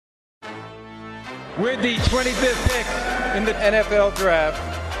With the 25th pick in the NFL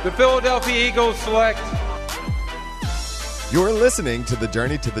Draft, the Philadelphia Eagles select. You're listening to the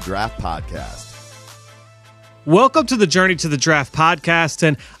Journey to the Draft podcast. Welcome to the Journey to the Draft podcast,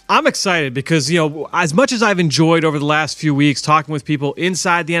 and I'm excited because, as much as I've enjoyed over the last few weeks talking with people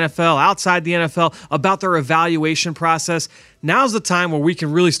inside the NFL, outside the NFL, about their evaluation process, now's the time where we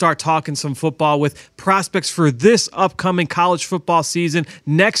can really start talking some football with prospects for this upcoming college football season,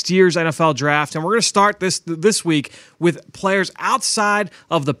 next year's NFL Draft, and we're going to start this week with players outside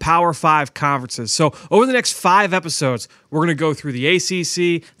of the Power 5 conferences. So over the next 5 episodes, we're going to go through the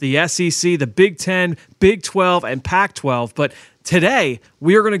ACC, the SEC, the Big 10, Big 12, and Pac-12, but today,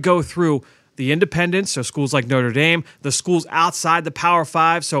 we are going to go through the independents, so schools like Notre Dame, the schools outside the Power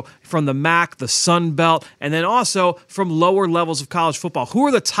 5, so from the MAC, the Sun Belt, and then also from lower levels of college football. Who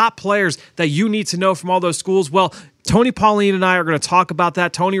are the top players that you need to know from all those schools? Well, Tony Pauline and I are going to talk about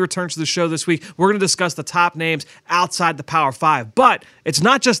that. Tony returns to the show this week. We're going to discuss the top names outside the Power 5. But it's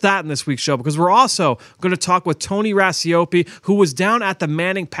not just that in this week's show, because we're also going to talk with Tony Racioppi, who was down at the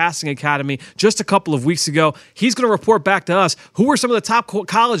Manning Passing Academy just a couple of weeks ago. He's going to report back to us who were some of the top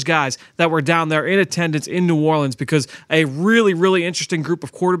college guys that were down there in attendance in New Orleans, because a really, really interesting group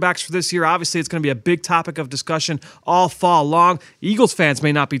of quarterbacks for this year. Obviously, it's going to be a big topic of discussion all fall long. Eagles fans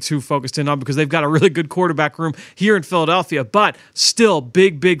may not be too focused in on because they've got a really good quarterback room here in Philadelphia, but still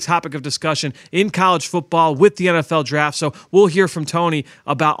big topic of discussion in college football with the NFL Draft. So we'll hear from Tony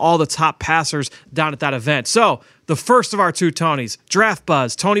about all the top passers down at that event. So the first of our two Tonys, Draft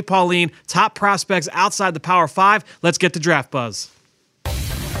Buzz, Tony Pauline, top prospects outside the Power 5. Let's get to Draft Buzz.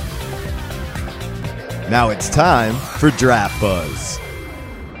 Now it's time for Draft Buzz.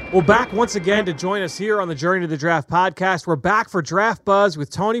 Well, back once again to join us here on the Journey to the Draft podcast. We're back for Draft Buzz with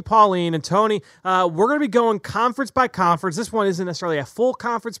Tony Pauline. And Tony, we're going to be going conference by conference. This one isn't necessarily a full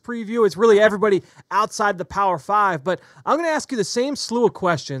conference preview. It's really everybody outside the Power 5. But I'm going to ask you the same slew of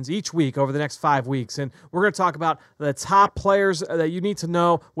questions each week over the next 5 weeks. And we're going to talk about the top players that you need to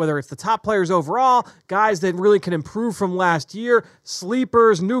know, whether it's the top players overall, guys that really can improve from last year,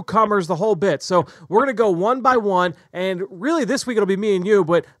 sleepers, newcomers, the whole bit. So we're going to go one by one. And really this week it'll be me and you,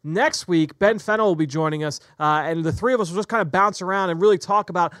 but next week, Ben Fennell will be joining us, and the three of us will just kind of bounce around and really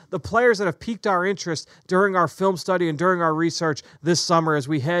talk about the players that have piqued our interest during our film study and during our research this summer as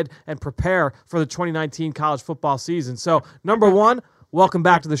we head and prepare for the 2019 college football season. So, number one, welcome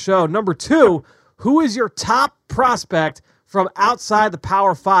back to the show. Number two, who is your top prospect from outside the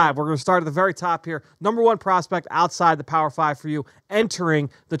Power 5? We're going to start at the very top here. Number one prospect outside the Power 5 for you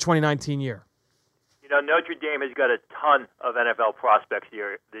entering the 2019 year. Notre Dame has got a ton of NFL prospects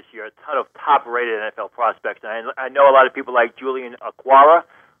this year, a ton of top-rated NFL prospects. And I know a lot of people like Julian Okwara,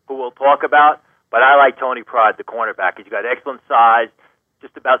 who we'll talk about, but I like Tony Pride, the cornerback. He's got excellent size,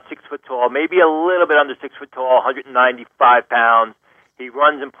 just about 6 foot tall, maybe a little bit under 6 foot tall, 195 pounds. He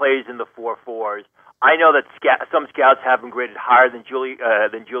runs and plays in the 4.4s. I know that some scouts have him graded higher than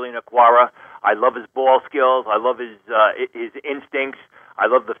Julian Okwara. I love his ball skills. I love his instincts. I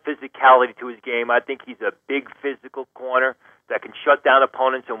love the physicality to his game. I think he's a big physical corner that can shut down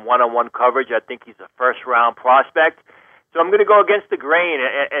opponents in one-on-one coverage. I think he's a first-round prospect. So I'm going to go against the grain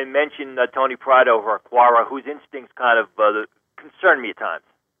and mention Tony Pride over Okwara, whose instincts kind of concern me at times.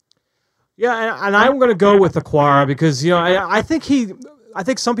 Yeah, and I'm going to go with Okwara because, I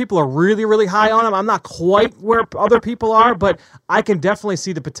think some people are really, really high on him. I'm not quite where other people are, but I can definitely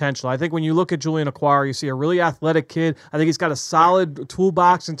see the potential. I think when you look at Julian Okwara, you see a really athletic kid. I think he's got a solid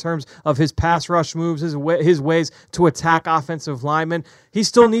toolbox in terms of his pass rush moves, his ways to attack offensive linemen. He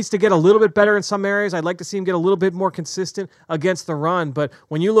still needs to get a little bit better in some areas. I'd like to see him get a little bit more consistent against the run. But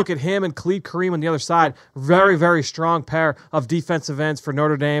when you look at him and Khalid Kareem on the other side, very, very strong pair of defensive ends for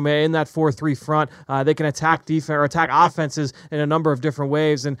Notre Dame in that 4-3 front. They can attack offenses in a number of different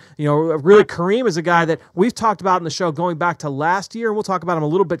ways. And, really Kareem is a guy that we've talked about in the show going back to last year, and we'll talk about him a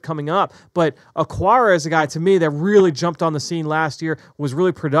little bit coming up. But Okwara is a guy, to me, that really jumped on the scene last year, was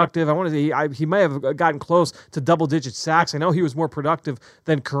really productive. He may have gotten close to double-digit sacks. I know he was more productive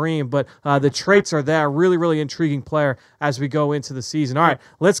than Kareem, but the traits are there. Really, really intriguing player as we go into the season. All right,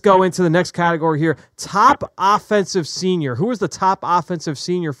 let's go into the next category here. Top offensive senior. Who is the top offensive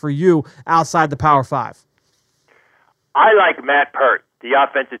senior for you outside the Power 5? I like Matt Pert, the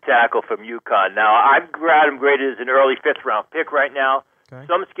offensive tackle from UConn. Now, I've got him graded as an early 5th-round pick right now. Okay.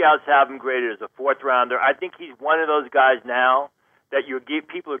 Some scouts have him graded as a 4th-rounder. I think he's one of those guys now that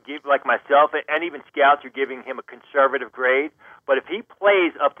people are like myself, and even scouts are giving him a conservative grade. But if he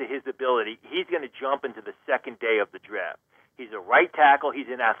plays up to his ability, he's going to jump into the second day of the draft. He's a right tackle. He's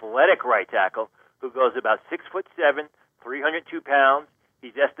an athletic right tackle who goes about 6'7", 302 pounds.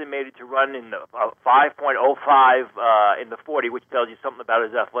 He's estimated to run in the 5.05 in the 40, which tells you something about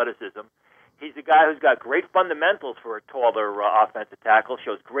his athleticism. He's a guy who's got great fundamentals for a taller offensive tackle,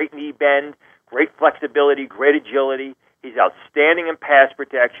 shows great knee bend, great flexibility, great agility. He's outstanding in pass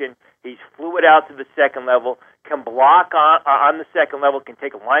protection. He's fluid out to the second level, can block on the second level, can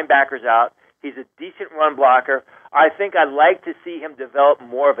take linebackers out. He's a decent run blocker. I think I'd like to see him develop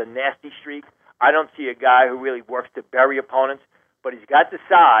more of a nasty streak. I don't see a guy who really works to bury opponents, but he's got the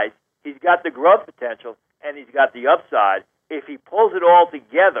size, he's got the growth potential, and he's got the upside. If he pulls it all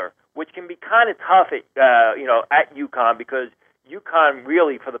together, which can be kind of tough at UConn, because UConn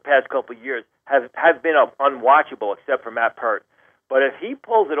really, for the past couple of years, have been unwatchable except for Matt Pert. But if he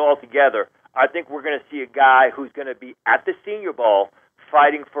pulls it all together, I think we're going to see a guy who's going to be at the Senior Bowl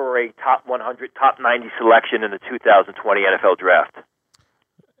fighting for a top 100, top 90 selection in the 2020 NFL Draft.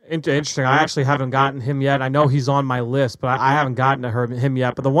 Interesting. I actually haven't gotten him yet. I know he's on my list, but I haven't gotten to him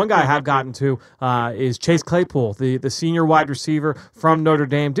yet. But the one guy I have gotten to is Chase Claypool, the senior wide receiver from Notre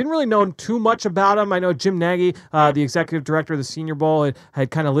Dame. Didn't really know too much about him. I know Jim Nagy, the executive director of the Senior Bowl,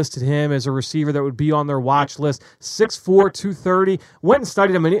 had kind of listed him as a receiver that would be on their watch list. 6'4", 230. Went and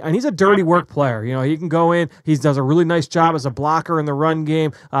studied him, and he's a dirty work player. You know, he can go in. He does a really nice job as a blocker in the run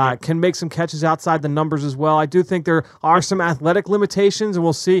game. Can make some catches outside the numbers as well. I do think there are some athletic limitations, and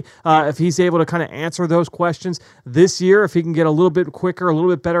we'll see if he's able to kind of answer those questions this year, if he can get a little bit quicker, a little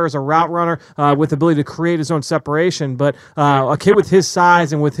bit better as a route runner with the ability to create his own separation. But a kid with his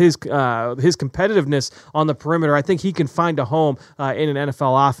size and with his competitiveness on the perimeter, I think he can find a home in an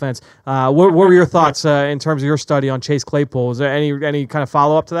NFL offense. What were your thoughts in terms of your study on Chase Claypool? Is there any kind of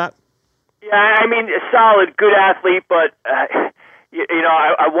follow-up to that? Yeah, I mean, a solid, good athlete, but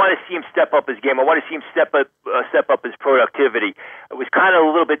I want to see him step up his game. I want to see him step up his productivity. It was kind of a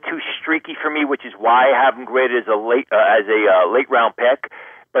little bit too streaky for me, which is why I have him graded as a late round pick.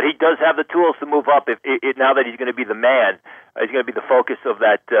 But he does have the tools to move up. Now that he's going to be the man, he's going to be the focus of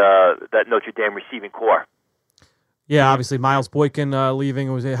that Notre Dame receiving core. Yeah, obviously Miles Boykin leaving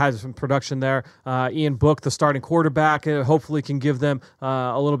has some production there. Ian Book, the starting quarterback, hopefully can give them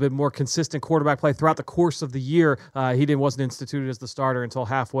a little bit more consistent quarterback play throughout the course of the year. He wasn't instituted as the starter until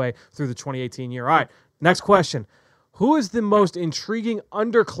halfway through the 2018 year. All right, next question. Who is the most intriguing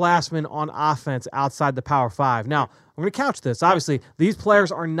underclassman on offense outside the Power Five? Now, I'm going to couch this. Obviously, these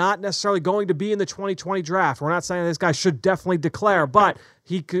players are not necessarily going to be in the 2020 draft. We're not saying this guy should definitely declare, but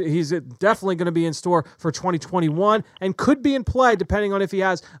he's definitely going to be in store for 2021 and could be in play depending on if he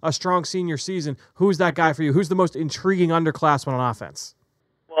has a strong senior season. Who's that guy for you? Who's the most intriguing underclassman on offense?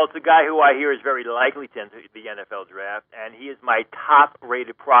 Well, it's a guy who I hear is very likely to enter the NFL draft, and he is my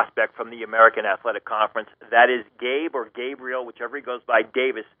top-rated prospect from the American Athletic Conference. That is Gabe or Gabriel, whichever he goes by,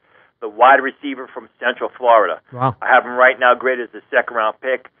 Davis, the wide receiver from Central Florida. Wow. I have him right now graded as a second-round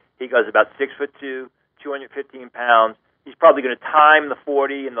pick. He goes about 6'2", 215 pounds. He's probably going to time the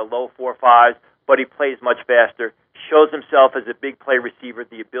 40 in the low 4.5s, but he plays much faster. Shows himself as a big play receiver,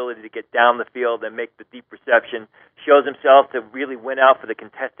 the ability to get down the field and make the deep reception. Shows himself to really win out for the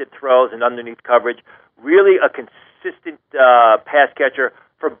contested throws and underneath coverage. Really a consistent pass catcher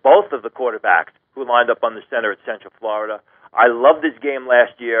for both of the quarterbacks who lined up on the center at Central Florida. I loved his game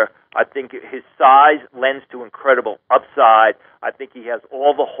last year. I think his size lends to incredible upside. I think he has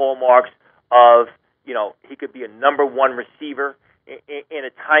all the hallmarks of, he could be a number one receiver in a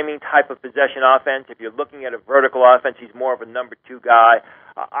timing type of possession offense. If you're looking at a vertical offense, he's more of a number two guy.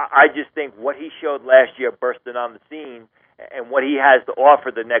 I just think what he showed last year bursting on the scene and what he has to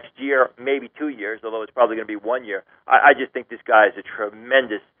offer the next year, maybe 2 years, although it's probably going to be 1 year, I just think this guy is a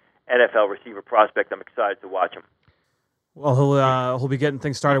tremendous NFL receiver prospect. I'm excited to watch him. Well, he'll be getting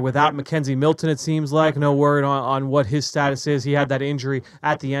things started without Mackenzie Milton, it seems like. No word on what his status is. He had that injury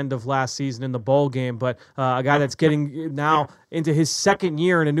at the end of last season in the bowl game, but a guy that's getting now into his second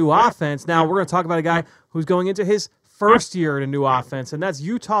year in a new offense. Now, we're going to talk about a guy who's going into his first year in a new offense, and that's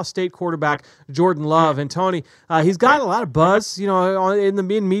Utah State quarterback Jordan Love. And Tony, he's gotten a lot of buzz, in the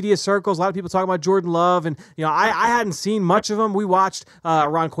media circles. A lot of people talking about Jordan Love, and I hadn't seen much of him. We watched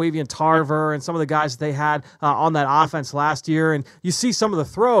Ronquavian Tarver and some of the guys that they had on that offense last year, and you see some of the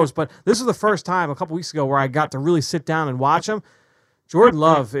throws, but this was the first time a couple weeks ago where I got to really sit down and watch him. Jordan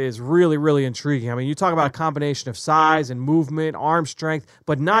Love is really, really intriguing. I mean, you talk about a combination of size and movement, arm strength,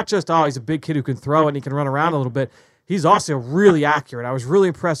 but not just, he's a big kid who can throw it and he can run around a little bit. He's also really accurate. I was really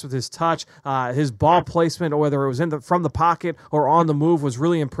impressed with his touch. His ball placement, whether it was from the pocket or on the move, was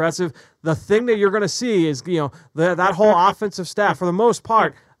really impressive. The thing that you're going to see is, that whole offensive staff, for the most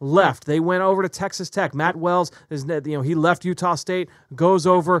part, left. They went over to Texas Tech. Matt Wells he left Utah State, goes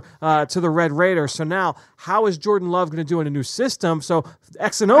over to the Red Raiders. So now, how is Jordan Love going to do in a new system? So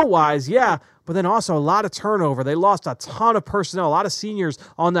X and O wise, yeah. But then also a lot of turnover. They lost a ton of personnel, a lot of seniors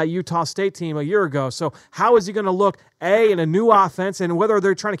on that Utah State team a year ago. So how is he going to look, A, in a new offense, and whether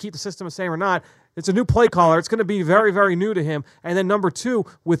they're trying to keep the system the same or not, it's a new play caller. It's going to be very, very new to him. And then number two,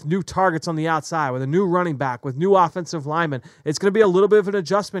 with new targets on the outside, with a new running back, with new offensive linemen, it's going to be a little bit of an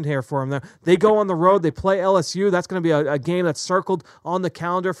adjustment here for him. They go on the road. They play LSU. That's going to be a game that's circled on the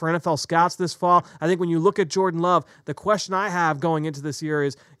calendar for NFL scouts this fall. I think when you look at Jordan Love, the question I have going into this year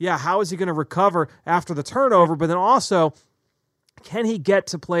is, how is he going to recover after the turnover? But then also, can he get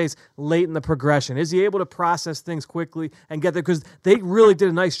to plays late in the progression? Is he able to process things quickly and get there? Because they really did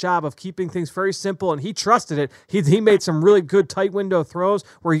a nice job of keeping things very simple, and he trusted it. He made some really good tight window throws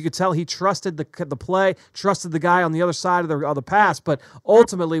where you could tell he trusted the play, trusted the guy on the other side of the pass. But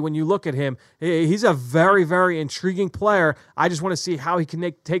ultimately, when you look at him, he's a very, very intriguing player. I just want to see how he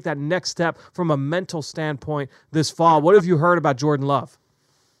can take that next step from a mental standpoint this fall. What have you heard about Jordan Love?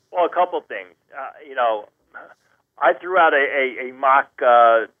 Well, a couple of things. I threw out a mock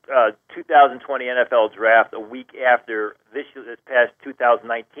 2020 NFL draft a week after this past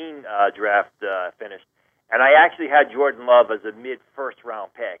 2019 draft finished, and I actually had Jordan Love as a mid-first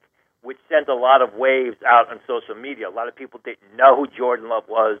round pick, which sent a lot of waves out on social media. A lot of people didn't know who Jordan Love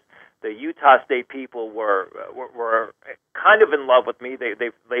was. The Utah State people were kind of in love with me.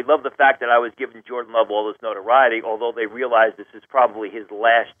 They loved the fact that I was giving Jordan Love all this notoriety, although they realized this is probably his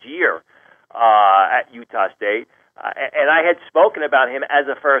last year at Utah State. And I had spoken about him as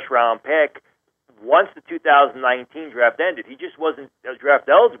a first-round pick once the 2019 draft ended. He just wasn't draft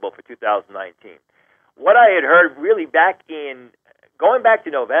eligible for 2019. What I had heard really going back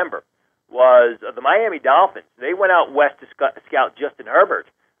to November was the Miami Dolphins. They went out west to scout Justin Herbert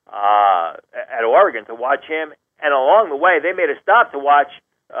at Oregon to watch him, and along the way they made a stop to watch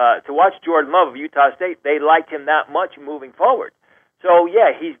Jordan Love of Utah State. They liked him that much moving forward. So,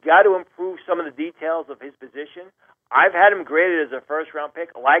 he's got to improve some of the details of his position. I've had him graded as a first-round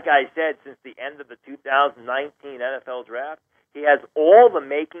pick. Like I said, since the end of the 2019 NFL draft, he has all the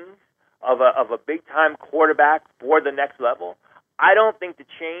makings of a big-time quarterback for the next level. I don't think the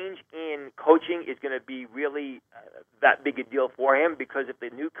change in coaching is going to be really that big a deal for him, because if the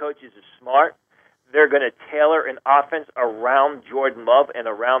new coaches are smart, they're going to tailor an offense around Jordan Love and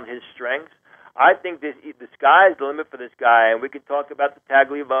around his strengths. I think the sky's the limit for this guy, and we could talk about the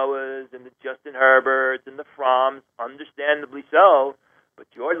Tagliavoas and the Justin Herberts and the Fromms, understandably so. But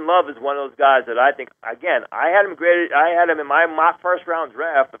Jordan Love is one of those guys that I think, again, I had him in my first round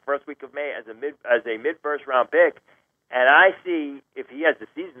draft the first week of May as a mid first round pick, and I see, if he has the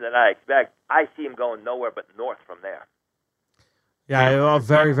season that I expect, I see him going nowhere but north from there. Yeah, a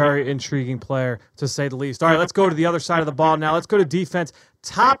very, very intriguing player, to say the least. All right, let's go to the other side of the ball now. Let's go to defense.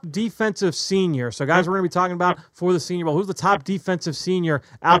 Top defensive senior. So, guys, we're going to be talking about for the Senior Bowl. Who's the top defensive senior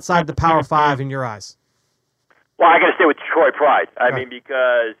outside the Power Five in your eyes? Well, I got to stay with Troy Pride. I mean,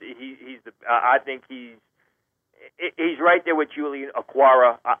 because I think he's right there with Julian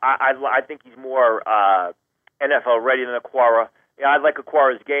Okwara. I think he's more NFL ready than Okwara. I like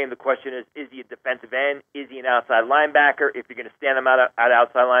Okwara's game. The question is he a defensive end? Is he an outside linebacker? If you're going to stand him out at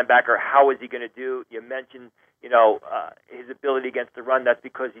outside linebacker, how is he going to do? You mentioned, his ability against the run. That's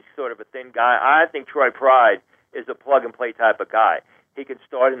because he's sort of a thin guy. I think Troy Pride is a plug-and-play type of guy. He can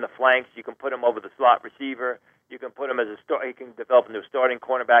start in the flanks. You can put him over the slot receiver. You can put him as he can develop into a starting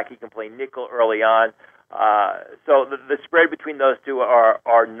cornerback. He can play nickel early on. So the spread between those two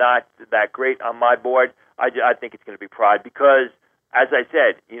are not that great on my board. I think it's going to be Pride because, as I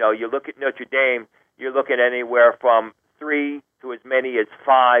said, you look at Notre Dame, you're looking at anywhere from 3 to as many as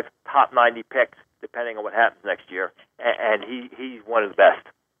 5 top 90 picks, depending on what happens next year. And he's one of the best.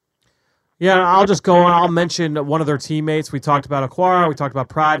 Yeah, I'll just go on. I'll mention one of their teammates. We talked about Okwara. We talked about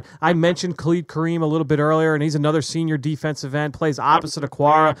Pride. I mentioned Khalid Kareem a little bit earlier, and he's another senior defensive end, plays opposite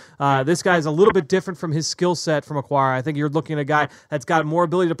Okwara. This guy's a little bit different from his skill set from Okwara. I think you're looking at a guy that's got more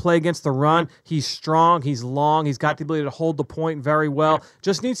ability to play against the run. He's strong. He's long. He's got the ability to hold the point very well.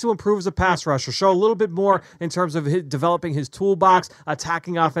 Just needs to improve as a pass rusher. Show a little bit more in terms of developing his toolbox,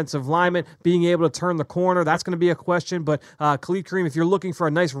 attacking offensive linemen, being able to turn the corner. That's going to be a question. But Khalid Kareem, if you're looking for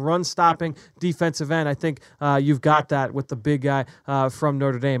a nice run-stopping defensive end, I think you've got that with the big guy from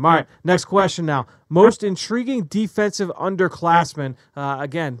Notre Dame. All right, next question now. Most intriguing defensive underclassman.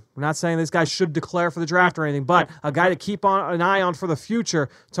 Again, we're not saying this guy should declare for the draft or anything, but a guy to keep an eye on for the future.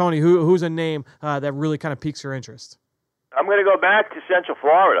 Tony, who's a name that really kind of piques your interest? I'm going to go back to Central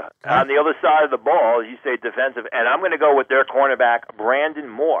Florida. Okay. On the other side of the ball, as you say, defensive, and I'm going to go with their cornerback, Brandon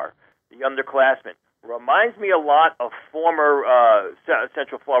Moore, the underclassman. Reminds me a lot of former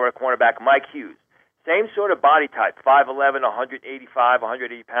Central Florida cornerback Mike Hughes. Same sort of body type, 5'11", 185,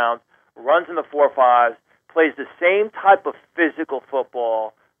 180 pounds, runs in the 4.5s, plays the same type of physical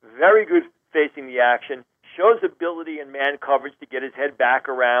football, very good facing the action, shows ability in man coverage to get his head back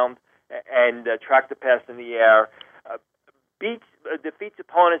around and track the pass in the air. Defeats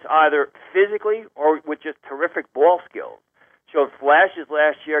opponents either physically or with just terrific ball skills. Showed flashes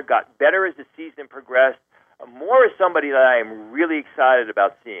last year, got better as the season progressed. Moore is somebody that I am really excited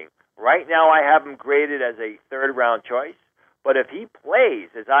about seeing. Right now I have him graded as a third-round choice, but if he plays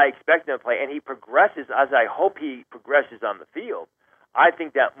as I expect him to play and he progresses as I hope he progresses on the field, I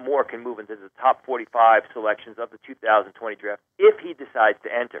think that Moore can move into the top 45 selections of the 2020 draft if he decides to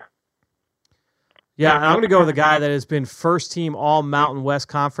enter. Yeah, and I'm going to go with a guy that has been first-team All-Mountain West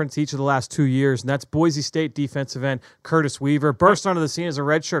Conference each of the last 2 years, and that's Boise State defensive end Curtis Weaver. Burst onto the scene as a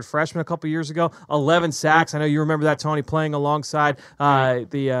redshirt freshman a couple years ago, 11 sacks. I know you remember that, Tony, playing alongside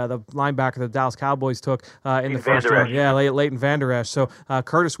the linebacker the Dallas Cowboys took in the first round. Yeah, Leighton Vander Esch. So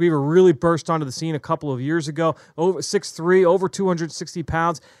Curtis Weaver really burst onto the scene a couple of years ago, over 6'3", over 260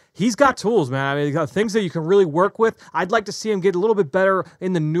 pounds. He's got tools, man. I mean, he's got things that you can really work with. I'd like to see him get a little bit better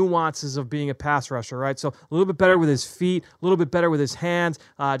in the nuances of being a pass rusher, right? So a little bit better with his feet, a little bit better with his hands,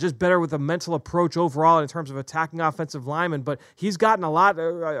 just better with a mental approach overall in terms of attacking offensive linemen. But he's gotten a lot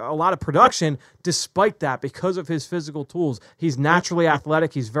of production despite that because of his physical tools. He's naturally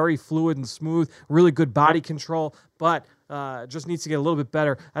athletic. He's very fluid and smooth, really good body control, but just needs to get a little bit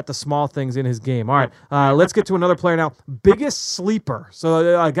better at the small things in his game. All right, let's get to another player now. Biggest sleeper.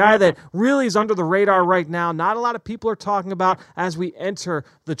 So a guy that really is under the radar right now. Not a lot of people are talking about as we enter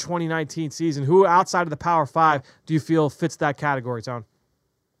the 2019 season. Who outside of the Power 5 do you feel fits that category, Tone?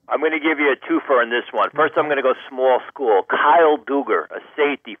 I'm going to give you a twofer in this one. First, I'm going to go small school. Kyle Duggar, a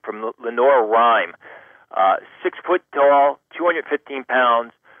safety from Lenore-Rhyme. 6 foot tall, 215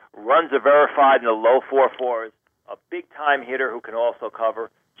 pounds, runs a verified in the low 4.4s. A big-time hitter who can also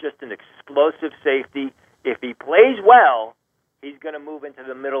cover, just an explosive safety. If he plays well, he's going to move into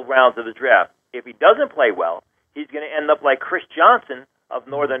the middle rounds of the draft. If he doesn't play well, he's going to end up like Chris Johnson of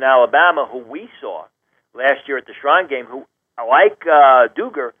Northern Alabama, who we saw last year at the Shrine Game, who, like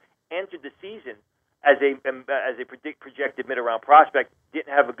Duggar, entered the season as a projected mid-round prospect,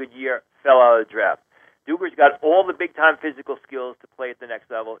 didn't have a good year, fell out of the draft. Duggar's got all the big-time physical skills to play at the next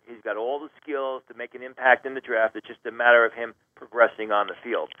level. He's got all the skills to make an impact in the draft. It's just a matter of him progressing on the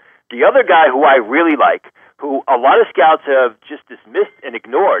field. The other guy who I really like, who a lot of scouts have just dismissed and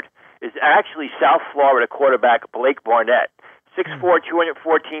ignored, is actually South Florida quarterback Blake Barnett. 6'4",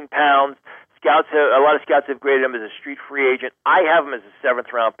 214 pounds. A lot of scouts have graded him as a street free agent. I have him as a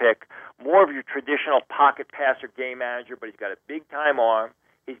 7th-round pick. More of your traditional pocket passer, game manager, but he's got a big-time arm.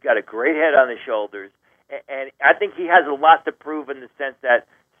 He's got a great head on his shoulders. And I think he has a lot to prove in the sense that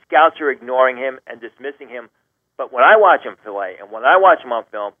scouts are ignoring him and dismissing him. But when I watch him play and when I watch him on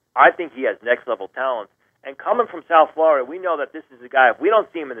film, I think he has next-level talent. And coming from South Florida, we know that this is a guy, if we don't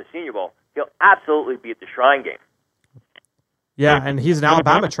see him in the Senior Bowl, he'll absolutely be at the Shrine Game. Yeah, and he's an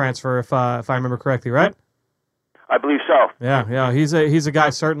Alabama transfer, if I remember correctly, right? I believe so. Yeah, he's a guy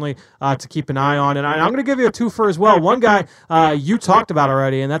certainly to keep an eye on, and I'm going to give you a twofer as well. One guy you talked about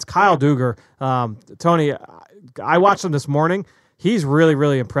already, and that's Kyle Duggar. Tony, I watched him this morning. He's really,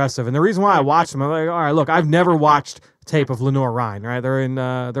 really impressive, and the reason why I watched him, I'm like, all right, look, I've never watched tape of Lenore-Rhyne, right? They're in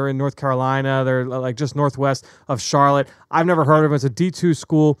North Carolina. They're like just northwest of Charlotte. I've never heard of him. It's a D2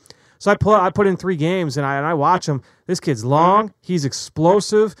 school. So I put in 3 games, and I watch him. This kid's long. He's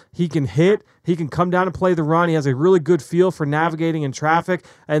explosive. He can hit. He can come down and play the run. He has a really good feel for navigating in traffic.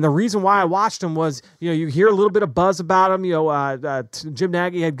 And the reason why I watched him was, you hear a little bit of buzz about him. Jim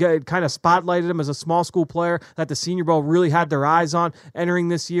Nagy had kind of spotlighted him as a small school player that the Senior Bowl really had their eyes on entering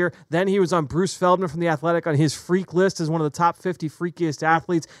this year. Then he was on Bruce Feldman from The Athletic on his freak list as one of the top 50 freakiest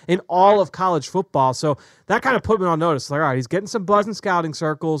athletes in all of college football. So that kind of put me on notice. Like, all right, he's getting some buzz in scouting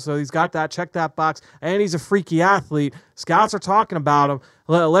circles, so he's got that, check that box, and he's a freaky athlete. Scouts are talking about him.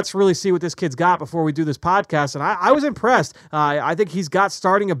 Let's really see what this kid's got before we do this podcast. And I was impressed. I think he's got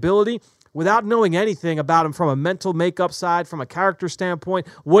starting ability without knowing anything about him from a mental makeup side, from a character standpoint.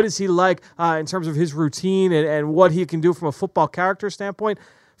 What is he like in terms of his routine and what he can do from a football character standpoint?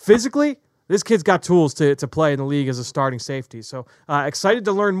 Physically, this kid's got tools to play in the league as a starting safety. So excited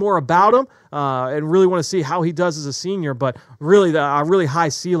to learn more about him and really want to see how he does as a senior. But really, a really high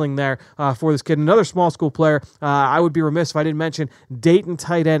ceiling there for this kid. Another small school player, I would be remiss if I didn't mention Dayton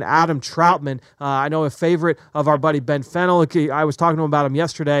tight end Adam Troutman. I know a favorite of our buddy Ben Fennell. I was talking to him about him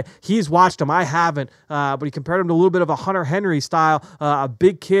yesterday. He's watched him. I haven't, but he compared him to a little bit of a Hunter Henry style. A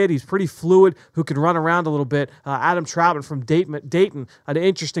big kid. He's pretty fluid, who can run around a little bit. Adam Troutman from Dayton, an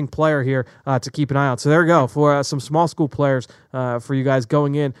interesting player here to keep an eye on. So there we go for some small school players for you guys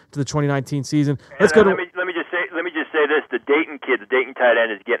going in to the 2019 season. Let me just say this: the Dayton kid, the Dayton tight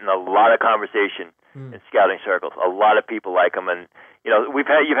end, is getting a lot of conversation in scouting circles. A lot of people like him, and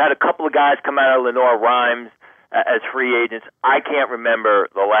you've had a couple of guys come out of Lenore Rhymes as free agents. I can't remember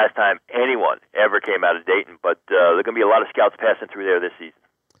the last time anyone ever came out of Dayton, but there are going to be a lot of scouts passing through there this season.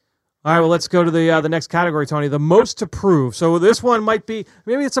 All right, well, let's go to the next category, Tony, the most to prove. So this one might be,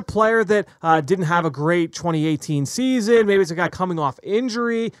 maybe it's a player that didn't have a great 2018 season. Maybe it's a guy coming off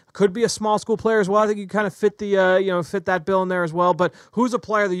injury. Could be a small school player as well. I think you kind of fit fit that bill in there as well. But who's a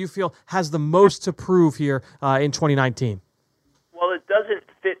player that you feel has the most to prove here in 2019? Well, it doesn't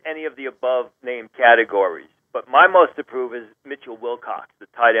fit any of the above-named categories. But my most to prove is Mitchell Wilcox, the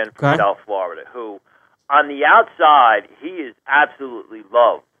tight end from South Florida, who on the outside, he is absolutely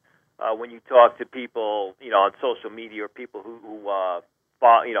loved. When you talk to people, on social media or people who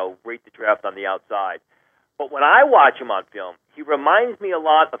rate the draft on the outside. But when I watch him on film, he reminds me a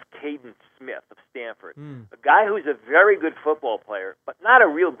lot of Caden Smith of Stanford, a guy who's a very good football player, but not a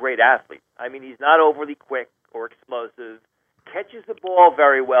real great athlete. I mean, he's not overly quick or explosive, catches the ball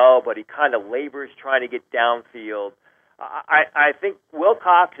very well, but he kind of labors trying to get downfield. I think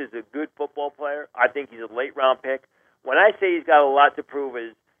Wilcox is a good football player. I think he's a late-round pick. When I say he's got a lot to prove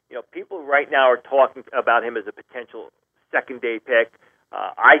is, people right now are talking about him as a potential second-day pick.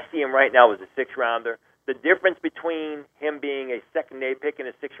 I see him right now as a sixth-rounder. The difference between him being a second-day pick and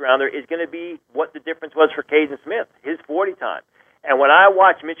a sixth-rounder is going to be what the difference was for Caden Smith, his 40 time. And when I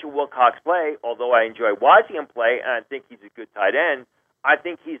watch Mitchell Wilcox play, although I enjoy watching him play, and I think he's a good tight end, I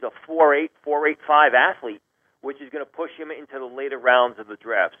think he's a 4'8", 4'8'5" athlete, which is going to push him into the later rounds of the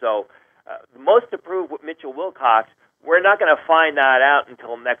draft. So the most to prove with Mitchell Wilcox, we're not going to find that out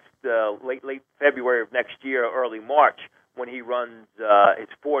until next late February of next year, early March, when he runs his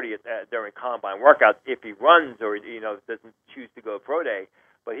 40th during combine workouts, if he runs or doesn't choose to go pro day.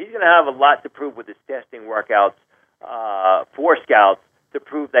 But he's going to have a lot to prove with his testing workouts for scouts to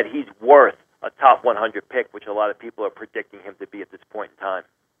prove that he's worth a top 100 pick, which a lot of people are predicting him to be at this point in time.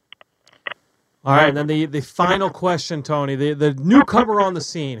 All right, and then the final question, Tony, the newcomer on the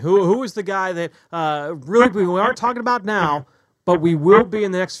scene. Who is the guy that really we aren't talking about now, but we will be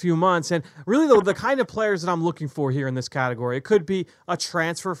in the next few months? And really, the kind of players that I'm looking for here in this category, it could be a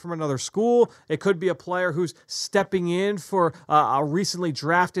transfer from another school. It could be a player who's stepping in for a recently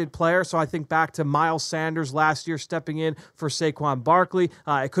drafted player. So I think back to Miles Sanders last year stepping in for Saquon Barkley.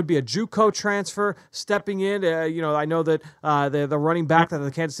 It could be a JUCO transfer stepping in. I know that the running back that the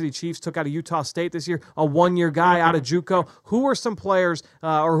Kansas City Chiefs took out of Utah State this year, a one-year guy out of JUCO. Who are some players,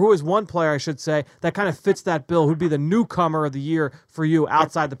 or who is one player, I should say, that kind of fits that bill? Who'd be the newcomer of the year for you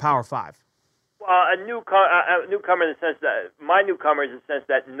outside the Power Five? Well, a newcomer in the sense that my newcomer is in the sense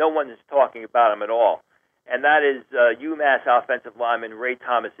that no one is talking about him at all, and that is UMass offensive lineman Ray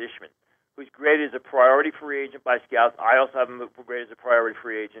Thomas Ishman, who's graded as a priority free agent by scouts. I also have him graded as a priority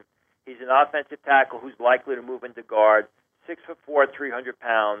free agent. He's an offensive tackle who's likely to move into guard, 6'4", 300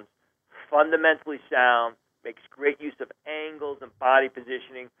 pounds, fundamentally sound, makes great use of angles and body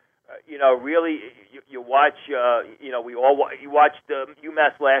positioning. Really, you watch. You watched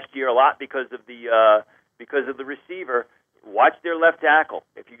UMass last year a lot because of the receiver. Watch their left tackle.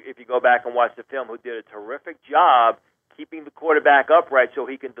 If you go back and watch the film, who did a terrific job keeping the quarterback upright so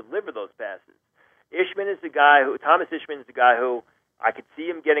he can deliver those passes. Thomas Ishman is the guy who I could see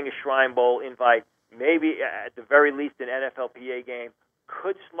him getting a Shrine Bowl invite, maybe at the very least an NFLPA game.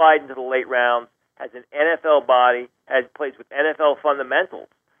 Could slide into the late rounds. Has an NFL body. Plays with NFL fundamentals.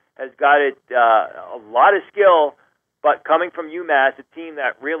 Has got a lot of skill, but coming from UMass, a team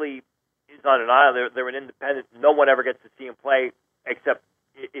that really is on an island. They're an independent. No one ever gets to see them play, except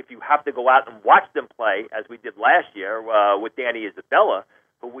if you have to go out and watch them play, as we did last year with Danny Isabella,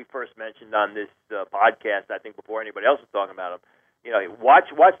 who we first mentioned on this podcast, I think before anybody else was talking about him.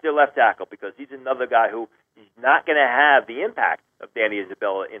 Watch their lleft tackle, because he's another guy who he's not going to have the impact of Danny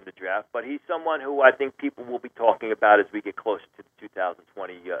Isabella in the draft, but he's someone who I think people will be talking about as we get closer to the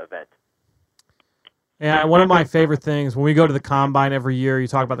 2020 event. Yeah, one of my favorite things when we go to the Combine every year, you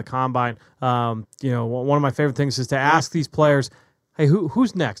talk about the Combine, one of my favorite things is to ask these players, hey,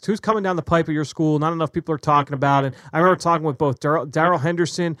 who's next? Who's coming down the pipe at your school? Not enough people are talking about it. I remember talking with both Darrell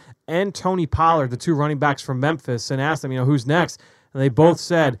Henderson and Tony Pollard, the two running backs from Memphis, and asked them, who's next? And they both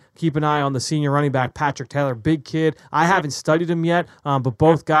said, keep an eye on the senior running back, Patrick Taylor. Big kid. I haven't studied him yet, but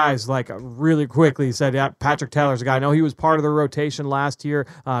both guys, really quickly said, yeah, Patrick Taylor's a guy. I know he was part of the rotation last year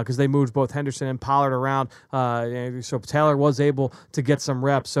because they moved both Henderson and Pollard around. So Taylor was able to get some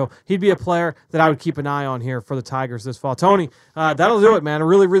reps. So he'd be a player that I would keep an eye on here for the Tigers this fall. Tony, that'll do it, man. I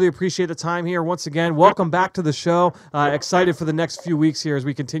really, really appreciate the time here. Once again, welcome back to the show. Excited for the next few weeks here as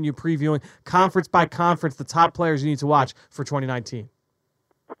we continue previewing conference by conference the top players you need to watch for 2019.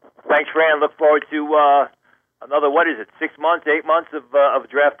 Thanks, Fran. Look forward to another, 6 months, 8 months of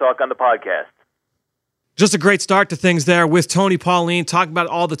draft talk on the podcast. Just a great start to things there with Tony Pauline talking about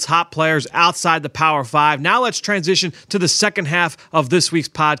all the top players outside the Power Five. Now let's transition to the second half of this week's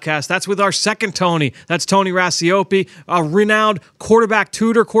podcast. That's with our second Tony. That's Tony Racioppi, a renowned quarterback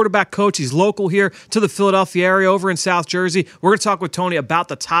tutor, quarterback coach. He's local here to the Philadelphia area over in South Jersey. We're going to talk with Tony about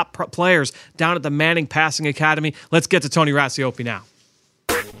the top players down at the Manning Passing Academy. Let's get to Tony Racioppi now.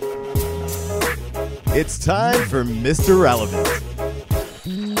 It's time for Mr. Relevant.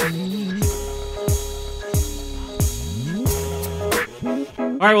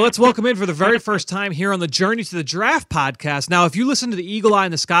 All right, well, let's welcome in for the very first time here on the Journey to the Draft podcast. Now, if you listen to the Eagle Eye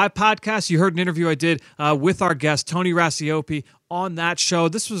in the Sky podcast, you heard an interview I did with our guest, Tony Racioppi, on that show.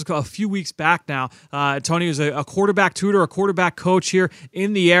 This was a few weeks back now. Tony is a quarterback tutor, a quarterback coach here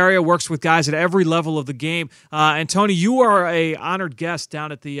in the area, works with guys at every level of the game. And Tony, you are a honored guest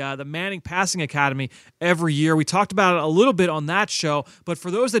down at the Manning Passing Academy every year. We talked about it a little bit on that show, but for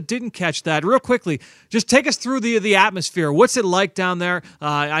those that didn't catch that, real quickly, just take us through the atmosphere. What's it like down there?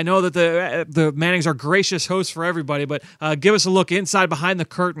 I know that the Mannings are gracious hosts for everybody, but give us a look inside behind the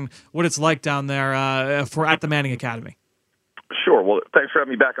curtain, what it's like down there at the Manning Academy. Sure. Well, thanks for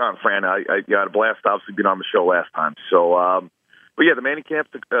having me back on, Fran. I had a blast, obviously, being on the show last time. So, but yeah, the Manning Camp's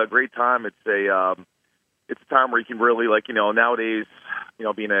a great time. It's a time where you can really, nowadays,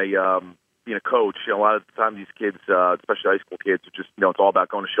 being a coach, a lot of the time these kids, especially high school kids, are just, it's all about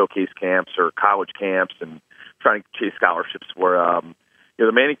going to showcase camps or college camps and trying to chase scholarships. Where,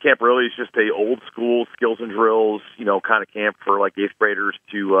 the Manning Camp really is just a old school skills and drills, kind of camp for like 8th graders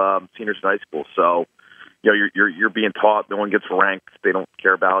to seniors in high school. So, you're being taught. No one gets ranked. They don't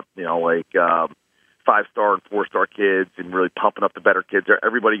care about 5-star and 4-star kids and really pumping up the better kids.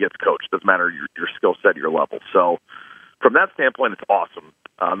 Everybody gets coached. Doesn't matter your skill set, your level. So from that standpoint, it's awesome.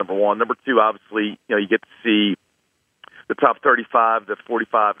 Number one. Number two, obviously, you get to see the top 35 to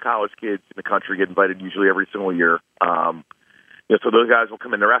 45 college kids in the country get invited usually every single year. So those guys will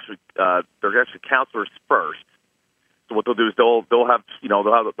come in. They're actually counselors first. So what they'll do is they'll have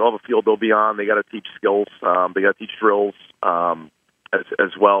a field they'll be on. They got to teach skills. They got to teach drills,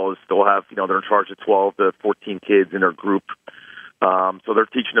 as well as they'll have they're in charge of 12 to 14 kids in their group. So they're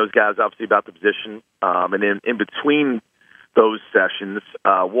teaching those guys obviously about the position. And then in between those sessions,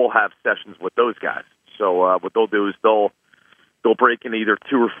 we'll have sessions with those guys. So what they'll do is they'll break into either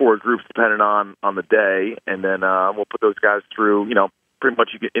 2 or 4 groups depending on the day, and then we'll put those guys through pretty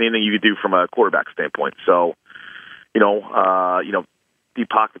much anything you could do from a quarterback standpoint. So. Deep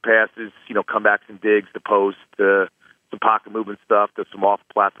pocket passes, comebacks and digs, to post, to some pocket movement stuff, to some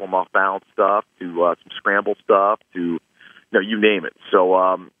off-platform, off-balance stuff, to some scramble stuff, to, you name it. So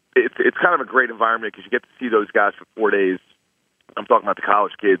it's kind of a great environment because you get to see those guys for 4 days. I'm talking about the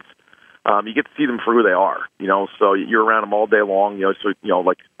college kids. You get to see them for who they are, so you're around them all day long, so,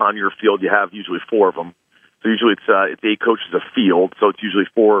 like on your field, you have usually 4 of them. So usually it's 8 coaches a field, so it's usually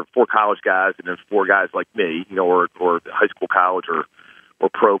four college guys and then 4 guys like me, or high school, college, or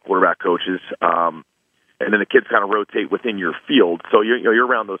pro quarterback coaches, and then the kids kind of rotate within your field. So you're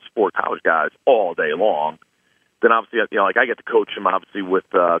around those 4 college guys all day long. Then obviously, I get to coach them obviously with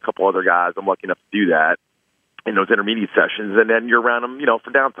a couple other guys. I'm lucky enough to do that in those intermediate sessions, and then you're around them,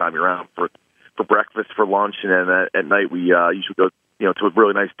 for downtime. You're around them for breakfast, for lunch, and then at night we usually go, to a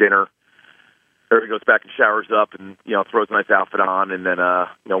really nice dinner. Everybody goes back and showers up and, throws a nice outfit on, and then,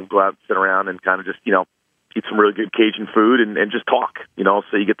 we'll go out and sit around and kind of just, eat some really good Cajun food and just talk,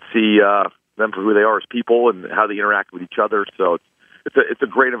 so you get to see them for who they are as people and how they interact with each other. So it's a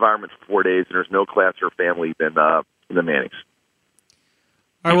great environment for 4 days, and there's no class or family than the Mannings.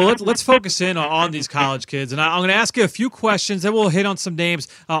 All right, well, let's focus in on these college kids. And I'm going to ask you a few questions, then we'll hit on some names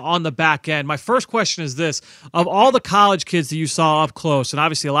on the back end. My first question is this. Of all the college kids that you saw up close, and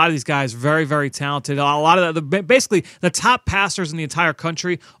obviously a lot of these guys very, very talented, a lot of basically the top passers in the entire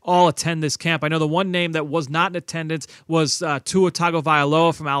country all attend this camp. I know the one name that was not in attendance was Tua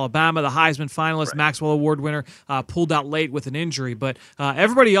Tagovailoa from Alabama, the Heisman finalist, right. Maxwell Award winner, pulled out late with an injury. But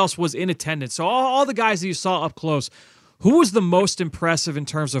everybody else was in attendance. So all the guys that you saw up close, who was the most impressive in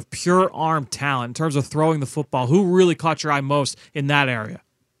terms of pure arm talent, in terms of throwing the football? Who really caught your eye most in that area?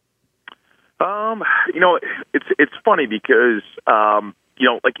 It's funny because,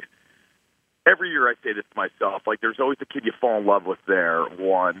 like every year I say this to myself, like there's always the kid you fall in love with there,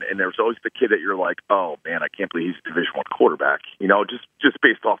 one, and there's always the kid that you're like, oh, man, I can't believe he's a Division I quarterback, just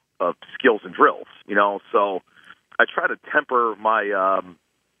based off of skills and drills, So I try to temper my,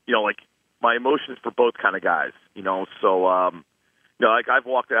 my emotions for both kind of guys, So, like I've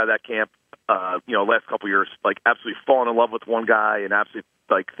walked out of that camp, last couple of years, like absolutely falling in love with one guy and absolutely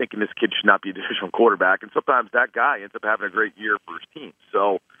like thinking this kid should not be a Division I quarterback. And sometimes that guy ends up having a great year for his team.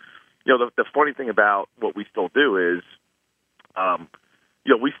 So, the funny thing about what we still do is,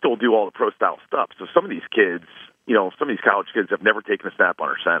 we still do all the pro style stuff. So some of these kids, some of these college kids have never taken a snap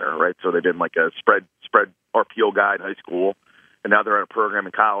under center, right? So they've been like a spread RPO guy in high school. And now they're at a program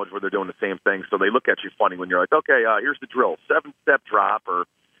in college where they're doing the same thing. So they look at you funny when you're like, okay, here's the drill, 7-step drop, or,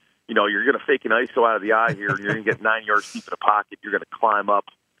 you're going to fake an ISO out of the eye here, and you're going to get 9 yards deep in the pocket. You're going to climb up,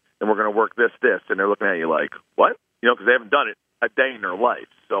 and we're going to work this. And they're looking at you like, what? Because they haven't done it a day in their life.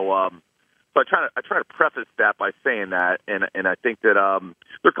 So I try to preface that by saying that, and I think that there are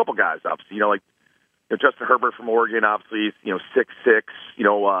a couple guys, obviously, like Justin Herbert from Oregon, obviously,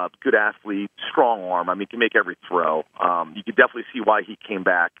 6'6", good athlete, strong arm. I mean, can make every throw. You can definitely see why he came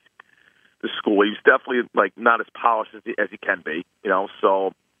back to school. He's definitely like not as polished as he can be,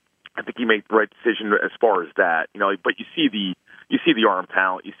 So I think he made the right decision as far as that, But you see the arm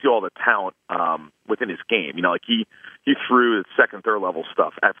talent, you see all the talent within his game. Like he threw the second, third level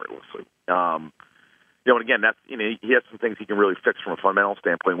stuff effortlessly. And again, that's he has some things he can really fix from a fundamental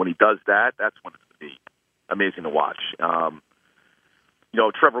standpoint. When he does that, that's when it's going to be amazing to watch.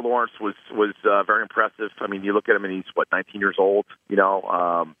 Trevor Lawrence was very impressive. I mean, you look at him and he's 19 years old.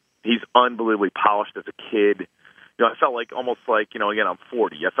 He's unbelievably polished as a kid. I felt like almost like again I'm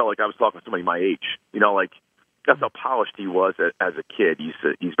 40. I felt like I was talking to somebody my age. Like that's how polished he was as a kid.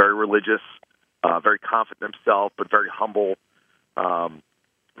 He's very religious, very confident in himself, but very humble.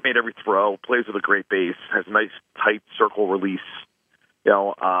 Made every throw, plays with a great base, has a nice tight circle release.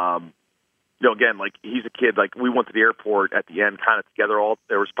 Again, like he's a kid. Like we went to the airport at the end, kind of together.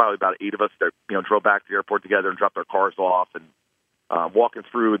 There was probably about 8 of us that drove back to the airport together and dropped our cars off. And walking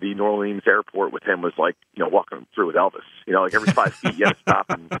through the New Orleans airport with him was like walking through with Elvis. Like every 5 feet you had to stop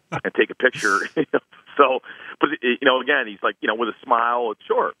and take a picture. So, but again, he's like with a smile.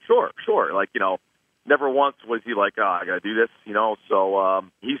 Sure. Like never once was he like, I got to do this, So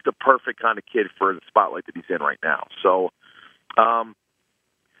he's the perfect kind of kid for the spotlight that he's in right now. So,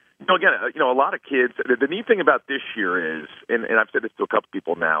 again, a lot of kids, the neat thing about this year is, and I've said this to a couple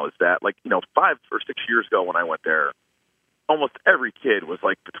people now, is that 5 or 6 years ago when I went there, almost every kid was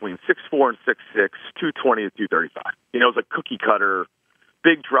like between 6'4" and 6'6", 220 to 235. It was like cookie cutter,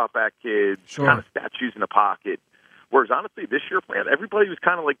 big drop back kids, sure. Kind of statues in the pocket. Whereas honestly, this year, man, everybody was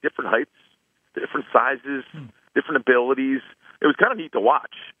kind of like different heights, different sizes, different abilities. It was kind of neat to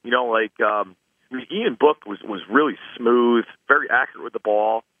watch. Ian Book was really smooth, very accurate with the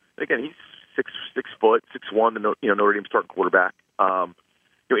ball. Again, he's 6 foot, 6'1", the Notre Dame starting quarterback.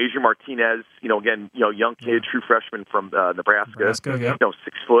 Adrian Martinez, young kid, true freshman from Nebraska. Yeah.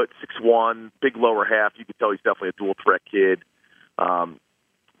 6 foot, 6'1", big lower half. You can tell he's definitely a dual threat kid.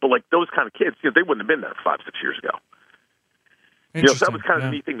 But like those kind of kids, they wouldn't have been there 5, 6 years ago. So that was kind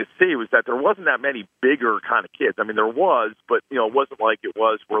of the neat thing to see was that there wasn't that many bigger kind of kids. I mean, there was, but it wasn't like it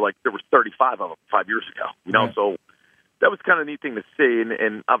was where like there was 35 of them 5 years ago. Right. So that was kind of a neat thing to see.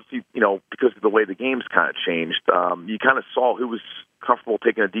 And obviously, because of the way the game's kind of changed, you kind of saw who was comfortable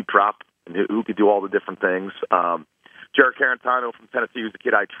taking a deep drop and who could do all the different things. Jared Carantano from Tennessee was the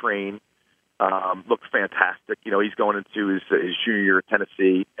kid I trained. Looked fantastic. He's going into his junior year at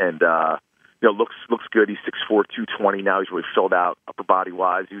Tennessee, and looks good. He's 6'4", 220 now. He's really filled out upper body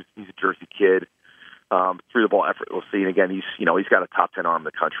wise. He's a Jersey kid. Threw the ball effortlessly, and again, he's got a top 10 arm in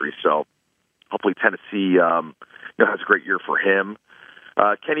the country. So hopefully Tennessee has a great year for him.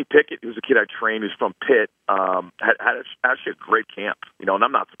 Kenny Pickett, who's a kid I trained, who's from Pitt, had actually a great camp. And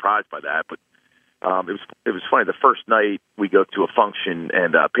I'm not surprised by that, but it was funny. The first night we go to a function,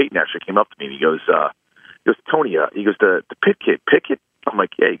 and Peyton actually came up to me and he goes, Tony, he goes, the Pitt kid, Pickett, I'm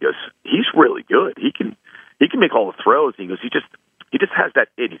like, yeah. He goes, he's really good. He can make all the throws. He goes, he just has that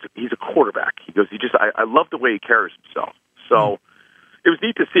it. He's a quarterback. He goes, I love the way he carries himself. So it was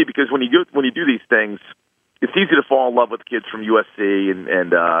neat to see, because when you do these things, it's easy to fall in love with kids from USC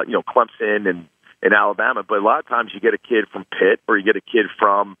and Clemson and Alabama. But a lot of times you get a kid from Pitt, or you get a kid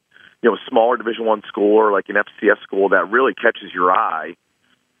from a smaller Division I school, or like an FCS school, that really catches your eye.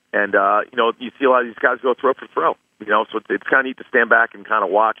 And you see a lot of these guys go throw for throw. So it's kind of neat to stand back and kind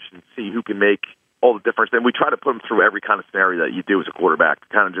of watch and see who can make all the difference. And we try to put them through every kind of scenario that you do as a quarterback to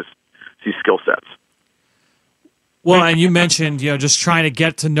kind of just see skill sets. Well, and you mentioned, just trying to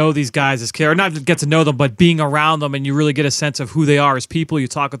get to know these guys as or not get to know them, but being around them, and you really get a sense of who they are as people. You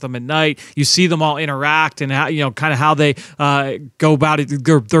talk with them at night. You see them all interact, and how, kind of how they go about it,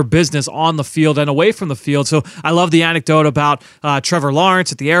 their business on the field and away from the field. So I love the anecdote about Trevor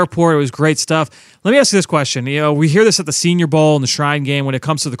Lawrence at the airport. It was great stuff. Let me ask you this question. We hear this at the Senior Bowl and the Shrine Game when it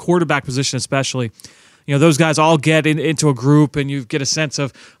comes to the quarterback position, especially. Those guys all get into a group, and you get a sense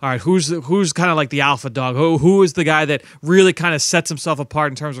of, all right, who's kind of like the alpha dog? Who is the guy that really kind of sets himself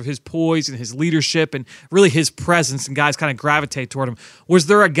apart in terms of his poise and his leadership and really his presence, and guys kind of gravitate toward him? Was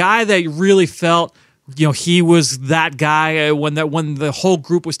there a guy that you really felt, he was that guy when the whole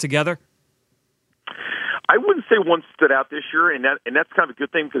group was together? I wouldn't say one stood out this year, and that's kind of a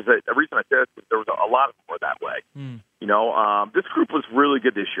good thing, because the reason I said it is there was a lot of them were that way. This group was really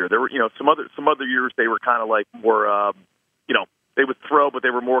good this year. There were, some other years they were kind of like more, they would throw, but they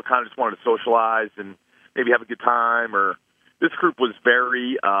were more kind of just wanted to socialize and maybe have a good time. Or this group was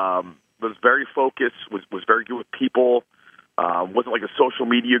very focused, was very good with people. Wasn't like a social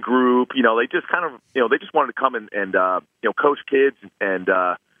media group. They just kind of, they just wanted to come and coach kids and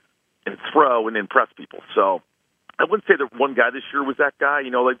throw and impress people. So I wouldn't say that one guy this year was that guy.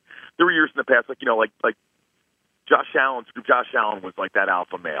 Like there were years in the past, like Josh Allen's group. Josh Allen was like that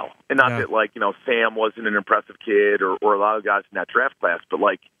alpha male, and not that Sam wasn't an impressive kid or a lot of guys in that draft class, but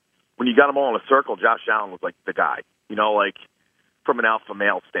like when you got them all in a circle, Josh Allen was like the guy. Like from an alpha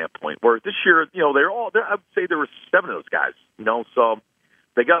male standpoint. Whereas this year, they're all there. I would say there were 7 of those guys. So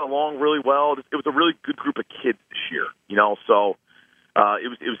they got along really well. It was a really good group of kids this year. So. It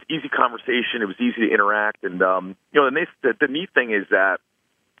was easy conversation. It was easy to interact, and the neat thing is that,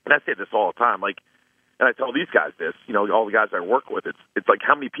 and I say this all the time, like, and I tell these guys this, all the guys I work with, it's like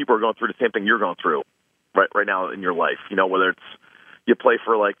how many people are going through the same thing you're going through right now in your life. Whether it's you play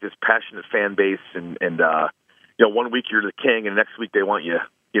for like this passionate fan base, and 1 week you're the king, and the next week they want you,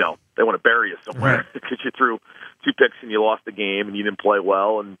 they want to bury you somewhere because you threw 2 picks and you lost the game and you didn't play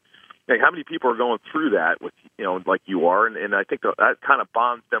well, and how many people are going through that with, like you are, and I think that kind of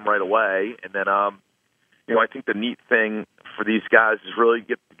bonds them right away. And then, I think the neat thing for these guys is really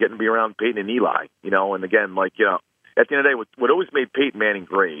getting to be around Peyton and Eli, and again, at the end of the day, what always made Peyton Manning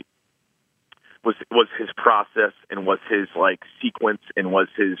great was his process, and was his sequence, and was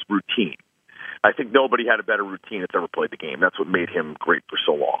his routine. I think nobody had a better routine that's ever played the game. That's what made him great for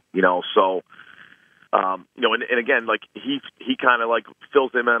so long, so. And again, he kind of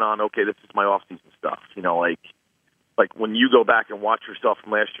fills them in on, okay, this is my off-season stuff. Like when you go back and watch yourself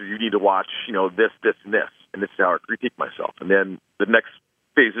from last year, you need to watch, this, and this, and this is how I critique myself. And then the next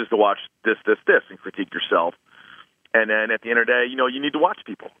phase is to watch this, and critique yourself. And then at the end of the day, you need to watch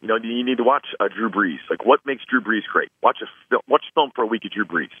people. You need to watch Drew Brees. Like, what makes Drew Brees great? Watch film for a week of Drew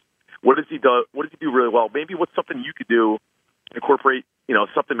Brees. What does he do? What does he do really well? Maybe what's something you could do, incorporate,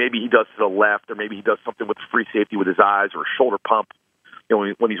 something maybe he does to the left, or maybe he does something with free safety with his eyes, or a shoulder pump,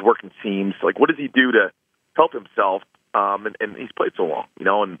 when he's working seams. Like, what does he do to help himself? And he's played so long,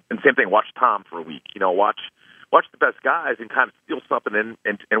 and same thing, watch Tom for a week, watch the best guys and kind of steal something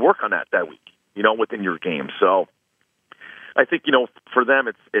and work on that week, within your game. So I think, for them,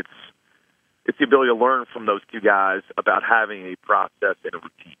 it's the ability to learn from those 2 guys about having a process and a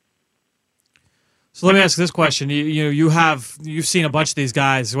routine. So let me ask this question: you've seen a bunch of these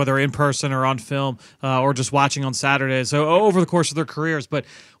guys, whether in person or on film, or just watching on Saturdays, so over the course of their careers. But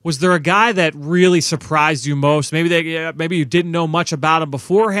was there a guy that really surprised you most? Maybe you didn't know much about him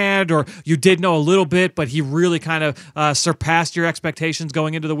beforehand, or you did know a little bit, but he really kind of surpassed your expectations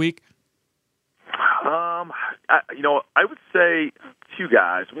going into the week. I would say 2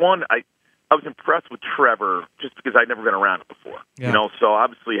 guys. One, I was impressed with Trevor just because I'd never been around him before. Yeah. So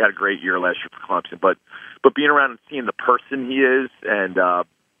obviously he had a great year last year for Clemson, but being around and seeing the person he is, and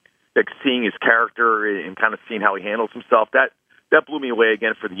seeing his character and kind of seeing how he handles himself, that blew me away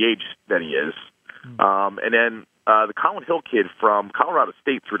again for the age that he is. And then the Colin Hill kid from Colorado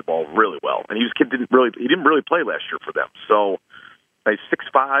State threw the ball really well, and he didn't really play last year for them. So He's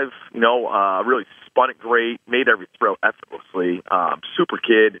 6'5", really spun it great, made every throw effortlessly. Super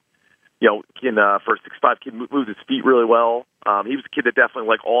kid, for a 6'5" kid, moves his feet really well. He was a kid that definitely,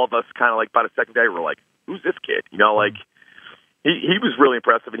 like all of us, kind of like by the second day, were like, who's this kid? He was really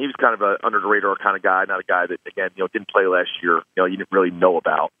impressive, and he was kind of an under the radar kind of guy, not a guy that, again, didn't play last year, you didn't really know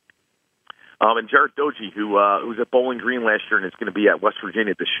about. And Jared Doji, who was at Bowling Green last year and is going to be at West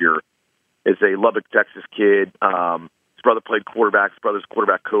Virginia this year, is a Lubbock, Texas kid. His brother played quarterback. His brother's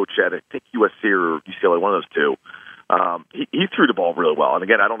quarterback coach at, I think, USC or UCLA, one of those two. He threw the ball really well. And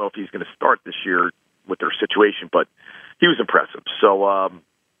again, I don't know if he's going to start this year with their situation, but he was impressive. So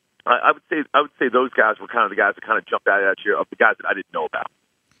I would say those guys were kind of the guys that kind of jumped out at you, of the guys that I didn't know about.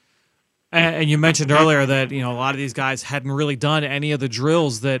 And you mentioned earlier that a lot of these guys hadn't really done any of the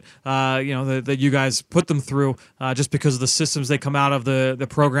drills that that you guys put them through, just because of the systems they come out of, the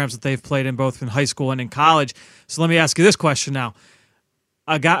programs that they've played in both in high school and in college. So let me ask you this question now: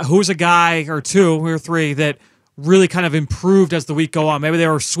 who's a guy or two or three that really kind of improved as the week go on? Maybe they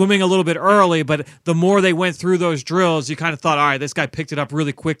were swimming a little bit early, but the more they went through those drills, you kind of thought, all right, this guy picked it up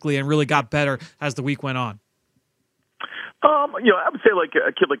really quickly and really got better as the week went on. I would say like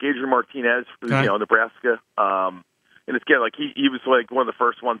a kid like Adrian Martinez, who's, Nebraska. And it's again, like he was like one of the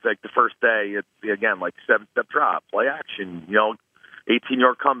first ones, like the first day, it's again, like 7-step drop, play action,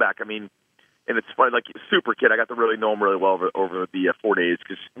 18-yard comeback. I mean, and it's funny, like super kid. I got to really know him really well over the 4 days,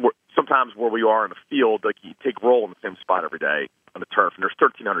 because sometimes where we are in the field, like you take roll in the same spot every day on the turf, and there's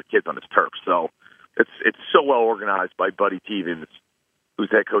 1,300 kids on this turf. So it's so well organized by Buddy Tevens, who's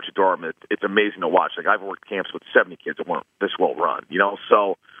the head coach at Dartmouth. It's amazing to watch. Like, I've worked camps with 70 kids that weren't this well run,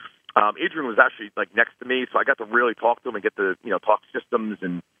 So Adrian was actually like next to me, so I got to really talk to him and get to talk systems,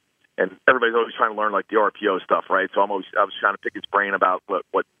 and everybody's always trying to learn like the RPO stuff, right? So I was trying to pick his brain about what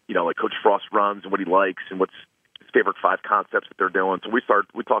like Coach Frost runs and what he likes and what's his favorite 5 concepts that they're doing. So we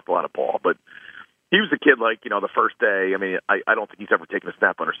talked a lot of ball, but he was a kid like the first day. I mean, I don't think he's ever taken a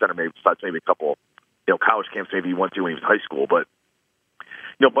snap under center, maybe besides maybe a couple college camps maybe he went to when he was in high school, but.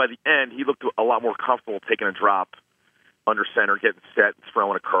 By the end, he looked a lot more comfortable taking a drop under center, getting set,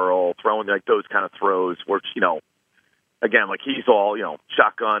 throwing a curl, throwing like those kind of throws, which, again, like he's all,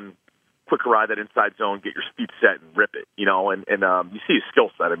 shotgun, quick ride that inside zone, get your feet set and rip it, and you see his skill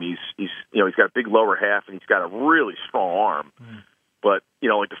set. I mean, he's got a big lower half and he's got a really strong arm, but,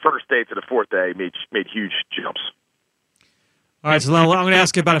 like the first day to the fourth day made huge jumps. All right, so I'm going to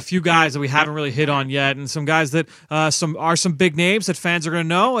ask you about a few guys that we haven't really hit on yet, and some guys that some big names that fans are going to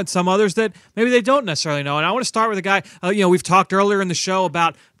know, and some others that maybe they don't necessarily know. And I want to start with a guy. We've talked earlier in the show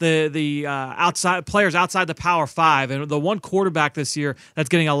about the outside players outside the Power 5, and the one quarterback this year that's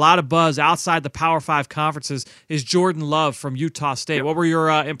getting a lot of buzz outside the Power 5 conferences is Jordan Love from Utah State. What were your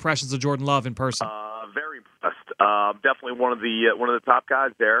impressions of Jordan Love in person? Very impressed. Definitely one of the top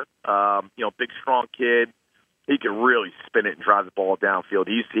guys there. Big, strong kid. He can really spin it and drive the ball downfield.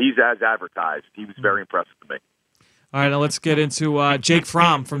 He's as advertised. He was very impressive to me. All right, now let's get into Jake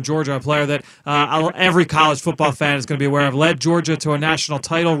Fromm from Georgia, a player that every college football fan is going to be aware of. Led Georgia to a national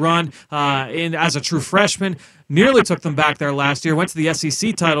title run as a true freshman. Nearly took them back there last year. Went to the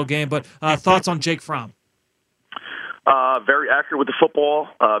SEC title game. But thoughts on Jake Fromm? Very accurate with the football.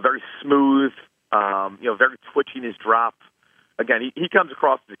 Very smooth. Very twitchy in his drop. Again, he comes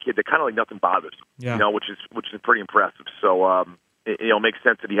across as a kid that kind of like nothing bothers him, which is pretty impressive. So, it makes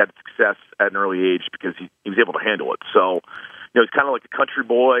sense that he had success at an early age because he was able to handle it. So, he's kind of like a country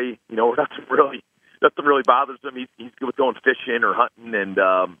boy. Nothing really bothers him. He's good with going fishing or hunting, and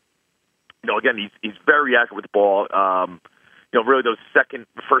again, he's very accurate with the ball. Really those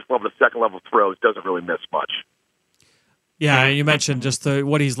first level to second level throws doesn't really miss much. Yeah, you mentioned just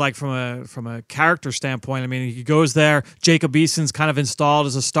what he's like from a character standpoint. I mean, he goes there. Jacob Eason's kind of installed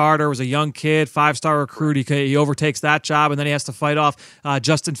as a starter. Was a young kid, 5-star recruit. He overtakes that job, and then he has to fight off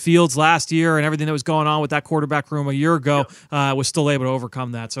Justin Fields last year, and everything that was going on with that quarterback room a year ago. Was still able to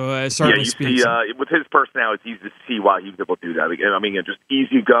overcome that. So it certainly speaks. With his personality, it's easy to see why he was able to do that. I mean, just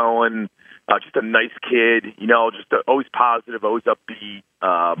easy going, just a nice kid. Just always positive, always upbeat.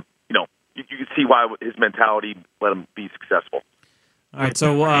 You can see why his mentality let him be successful. All right,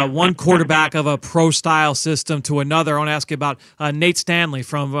 so one quarterback of a pro-style system to another. I want to ask you about Nate Stanley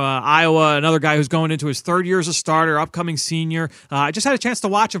from Iowa, another guy who's going into his third year as a starter, upcoming senior. I just had a chance to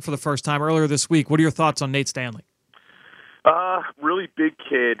watch him for the first time earlier this week. What are your thoughts on Nate Stanley? Really big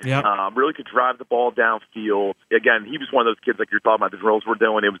kid. Yep. Really could drive the ball downfield. Again, he was one of those kids like you're talking about the drills we're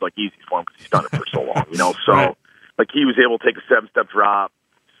doing. It was like easy for him because he's done it for so long. So right. Like he was able to take a 7-step drop,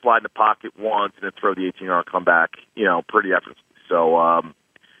 slide in the pocket once, and then throw the 18-yard comeback, pretty effortlessly. So,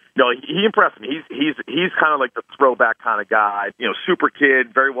 he impressed me. He's kind of like the throwback kind of guy. Super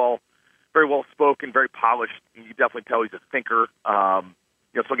kid, very well spoken, very polished. You definitely tell he's a thinker.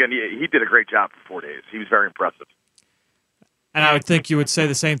 So again, he did a great job for 4 days. He was very impressive. And I would think you would say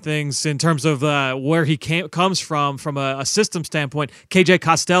the same things in terms of where he comes from a system standpoint. KJ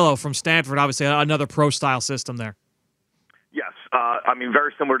Costello from Stanford, obviously another pro-style system there. Yes.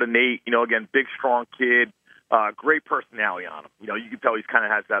 Very similar to Nate. Again, big, strong kid, great personality on him. You can tell he kind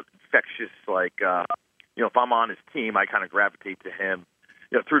of has that infectious, if I'm on his team, I kind of gravitate to him.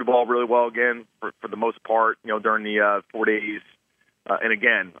 Threw the ball really well again for the most part, during the 4 days. And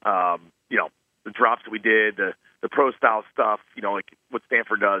again, the drops that we did, the pro-style stuff, like what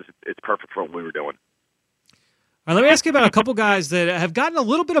Stanford does, it's perfect for what we were doing. All right, let me ask you about a couple guys that have gotten a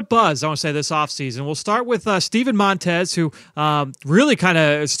little bit of buzz, I want to say, this offseason. We'll start with Steven Montez, who really kind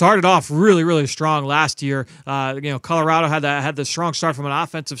of started off really, really strong last year. Colorado had the strong start from an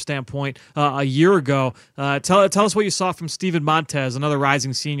offensive standpoint a year ago. Tell us what you saw from Steven Montez, another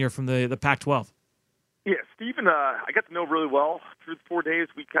rising senior from the Pac-12. Yeah, Steven, I got to know really well through the 4 days.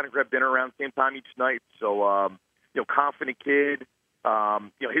 We kind of grabbed dinner around the same time each night. So, confident kid.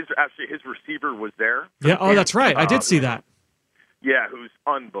 His receiver was there. Yeah. Oh, that's right. I did see that. Yeah, who's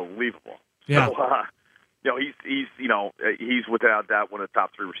unbelievable. Yeah. So, he's without doubt one of the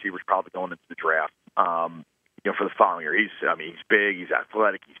top 3 receivers probably going into the draft. For the following year, he's big, he's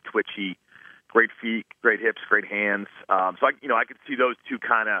athletic, he's twitchy, great feet, great hips, great hands. I could see those two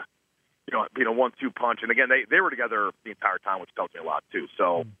kind of, 1-2 punch. And again, they were together the entire time, which tells me a lot too.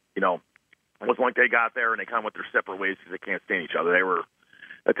 So, it wasn't like they got there and they kind of went their separate ways because they can't stand each other. They were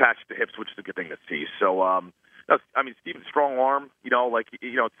attached to hips, which is a good thing to see. So, Steven's strong arm,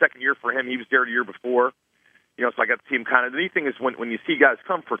 second year for him. He was there the year before, so I got to see him kind of. The neat thing is when you see guys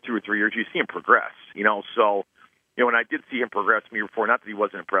come for 2 or 3 years, you see him progress, So, when I did see him progress the year before, not that he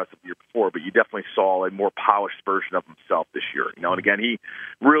wasn't impressive the year before, but you definitely saw a more polished version of himself this year, And again, he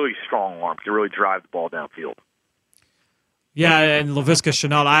really strong arm to really drive the ball downfield. Yeah, and Laviska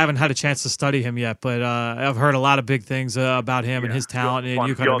Shenault, I haven't had a chance to study him yet, but I've heard a lot of big things about him and his talent, and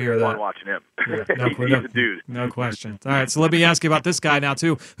you kind of mirror that. Watching him. Yeah, he's a dude. No question. All right, so let me ask you about this guy now,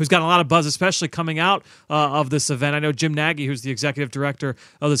 too, who's gotten a lot of buzz, especially coming out of this event. I know Jim Nagy, who's the executive director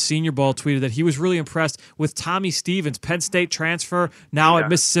of the Senior Bowl, tweeted that he was really impressed with Tommy Stevens, Penn State transfer, now at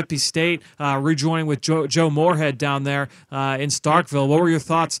Mississippi State, rejoining with Joe Moorhead down there in Starkville. What were your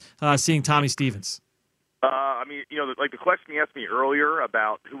thoughts seeing Tommy Stevens? The question you asked me earlier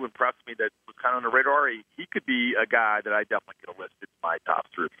about who impressed me that was kind of on the radar, he could be a guy that I definitely could have listed in my top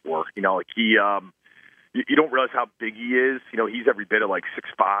 3 or 4. You don't realize how big he is. He's every bit of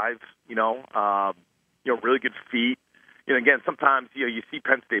 6'5", really good feet. Again, sometimes, you see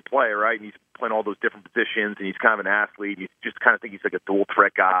Penn State play, right, and he's playing all those different positions, and he's kind of an athlete, and you just kind of think he's like a dual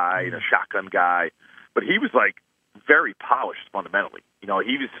threat guy and a shotgun guy. But he was, very polished fundamentally. He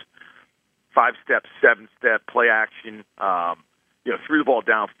was 5-step, 7-step, play action, threw the ball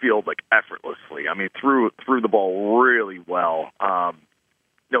downfield effortlessly. Threw the ball really well.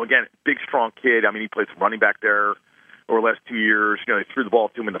 Again, big, strong kid. He played some running back there over the last 2 years. They threw the ball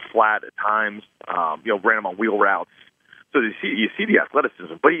to him in the flat at times. Ran him on wheel routes. So you see the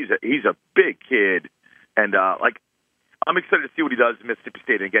athleticism, but he's a big kid, and I'm excited to see what he does at Mississippi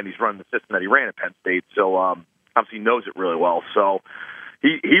State. And again, he's running the system that he ran at Penn State, so obviously he knows it really well. So.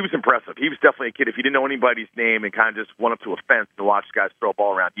 He was impressive. He was definitely a kid. If you didn't know anybody's name and kind of just went up to a fence to watch guys throw a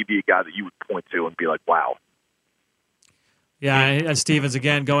ball around, he'd be a guy that you would point to and be like, wow. Yeah, and Stevens,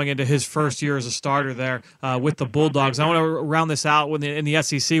 again, going into his first year as a starter there with the Bulldogs. I want to round this out in the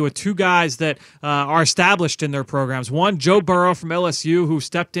SEC with 2 guys that are established in their programs. One, Joe Burrow from LSU, who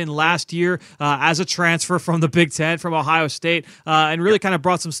stepped in last year as a transfer from the Big Ten, from Ohio State, and really kind of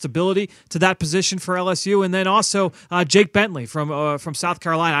brought some stability to that position for LSU. And then also Jake Bentley from South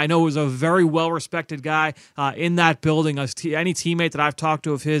Carolina. I know he was a very well-respected guy in that building. Any teammate that I've talked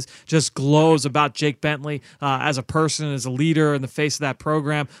to of his just glows about Jake Bentley as a person, as a leader in the face of that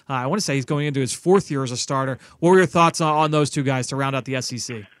program. I want to say he's going into his 4th year as a starter. What were your thoughts on those 2 guys to round out the SEC?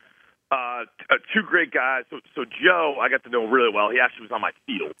 2 great guys. So Joe, I got to know really well. He actually was on my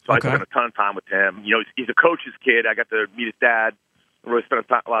field, so okay. I spent a ton of time with him. He's a coach's kid. I got to meet his dad. I really spent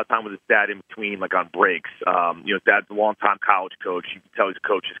a lot of time with his dad in between, on breaks. His dad's a long-time college coach. You can tell he's a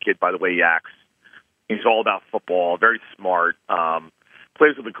coach's kid by the way he acts. He's all about football, very smart,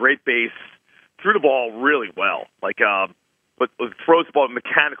 plays with a great base, threw the ball really well. But throws the ball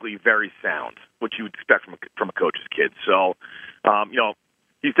mechanically very sound, which you would expect from a coach's kid. So,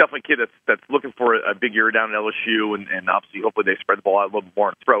 he's definitely a kid that's looking for a big year down at LSU, and obviously, hopefully, they spread the ball out a little bit more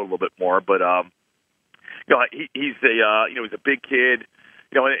and throw a little bit more. But he's a big kid.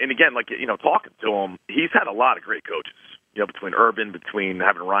 And again, talking to him, he's had a lot of great coaches, between Urban, between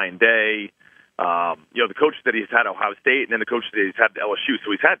having Ryan Day, the coaches that he's had at Ohio State, and then the coaches that he's had at LSU.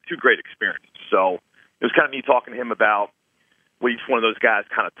 So he's had two great experiences. So it was kind of me talking to him about what each one of those guys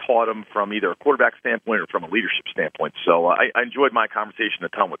kind of taught him from either a quarterback standpoint or from a leadership standpoint. So I enjoyed my conversation a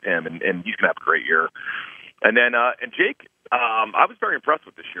ton with him, and he's going to have a great year. And then and Jake, I was very impressed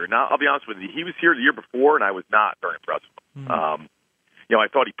with this year. Now, I'll be honest with you, he was here the year before, and I was not very impressed with him. I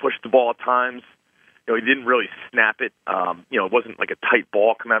thought he pushed the ball at times. He didn't really snap it. It wasn't like a tight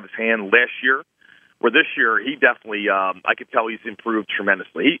ball coming out of his hand last year. Where this year, he definitely, I could tell he's improved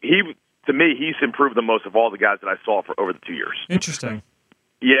tremendously. To me, he's improved the most of all the guys that I saw for over the 2 years. Interesting.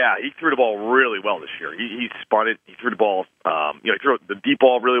 Yeah, he threw the ball really well this year. He spun it. He threw the ball, he threw the deep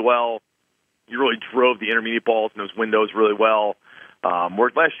ball really well. He really drove the intermediate balls in those windows really well.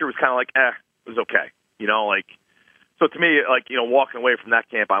 Where last year was kind of like, it was okay. So to me, walking away from that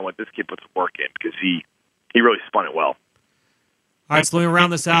camp, I went, this kid put some work in because he really spun it well. All right, so let me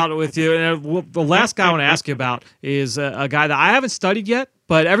round this out with you. And the last guy I want to ask you about is a guy that I haven't studied yet,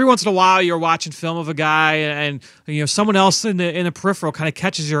 but every once in a while you're watching film of a guy and someone else in the peripheral kind of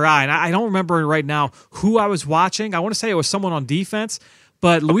catches your eye. And I don't remember right now who I was watching. I want to say it was someone on defense.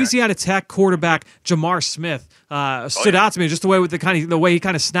 But Louisiana Tech quarterback Jamar Smith stood out to me just the way he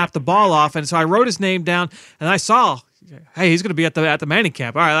kind of snapped the ball off, and so I wrote his name down, and I saw, hey, he's going to be at the Manning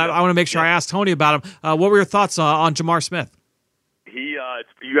camp. All right, I want to make sure I ask Tony about him. What were your thoughts on Jamar Smith? You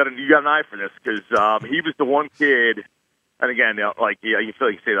got an eye for this because he was the one kid, and again, you feel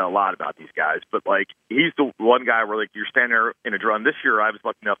like you say that a lot about these guys, but he's the one guy where you're standing there in a drill. And this year I was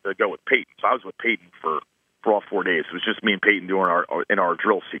lucky enough to go with Peyton, so I was with Peyton for all 4 days. It was just me and Peyton doing our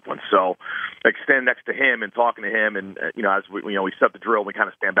drill sequence. So, standing next to him and talking to him, and as we set the drill, we kind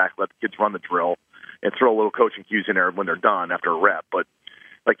of stand back, let the kids run the drill, and throw a little coaching cues in there when they're done after a rep. But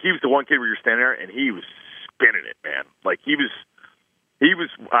he was the one kid where you're standing there, and he was spinning it, man. He was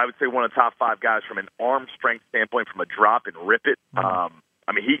I would say one of the top 5 guys from an arm strength standpoint, from a drop and rip it.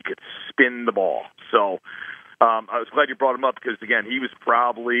 He could spin the ball. So. I was glad you brought him up because, again, he was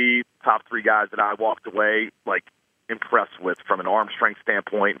probably top 3 guys that I walked away, impressed with from an arm strength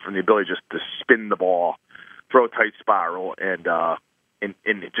standpoint, from the ability just to spin the ball, throw a tight spiral, and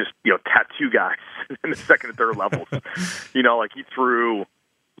just, tattoo guys in the second and third levels. He threw,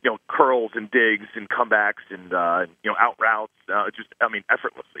 curls and digs and comebacks and, out routes,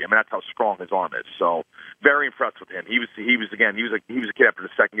 effortlessly. That's how strong his arm is. So very impressed with him. He was a kid after the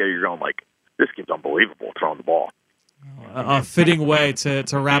second game, you're going this kid's unbelievable throwing the ball. A fitting way to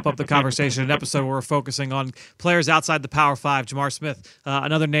wrap up the conversation, an episode where we're focusing on players outside the Power 5. Jamar Smith,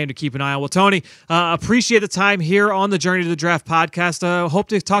 another name to keep an eye on. Well, Tony, appreciate the time here on the Journey to the Draft podcast. Hope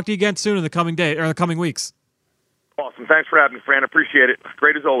to talk to you again soon in the coming weeks. Awesome. Thanks for having me, Fran. Appreciate it.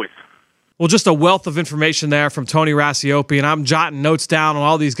 Great as always. Well, just a wealth of information there from Tony Racioppi, and I'm jotting notes down on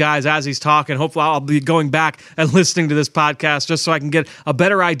all these guys as he's talking. Hopefully I'll be going back and listening to this podcast just so I can get a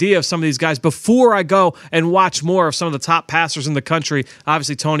better idea of some of these guys before I go and watch more of some of the top passers in the country.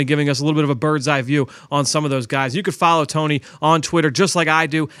 Obviously, Tony giving us a little bit of a bird's eye view on some of those guys. You could follow Tony on Twitter just like I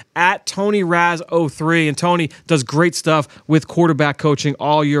do, at TonyRaz03, and Tony does great stuff with quarterback coaching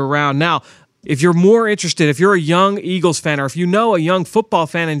all year round. Now, if you're more interested, if you're a young Eagles fan, or if you know a young football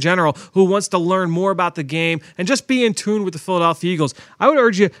fan in general who wants to learn more about the game and just be in tune with the Philadelphia Eagles, I would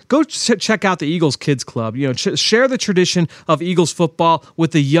urge you, go check out the Eagles Kids Club. Share the tradition of Eagles football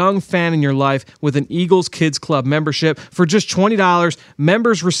with a young fan in your life with an Eagles Kids Club membership. For just $20,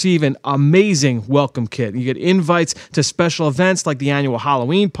 members receive an amazing welcome kit. You get invites to special events like the annual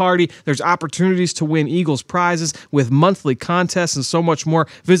Halloween party. There's opportunities to win Eagles prizes with monthly contests and so much more.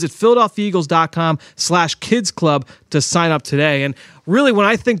 Visit PhiladelphiaEagles.com/Kids Club to sign up today. And really, when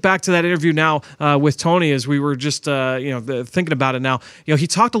I think back to that interview now with Tony, as we were just thinking about it now, he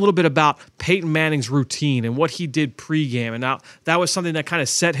talked a little bit about Peyton Manning's routine and what he did pregame, and now that was something that kind of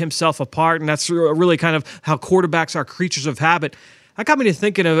set himself apart, and that's really kind of how quarterbacks are creatures of habit. That got me to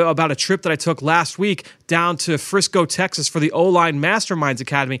thinking about a trip that I took last week down to Frisco, Texas for the O-Line Masterminds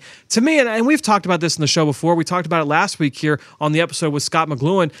Academy. To me, and we've talked about this in the show before, we talked about it last week here on the episode with Scott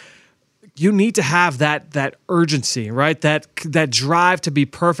McLuhan, you need to have that urgency, right? That drive to be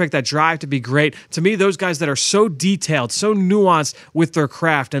perfect, that drive to be great. To me, those guys that are so detailed, so nuanced with their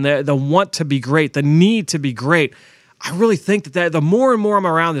craft, and the want to be great, the need to be great, I really think that the more and more I'm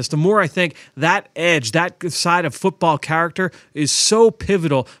around this, the more I think that edge, that side of football character is so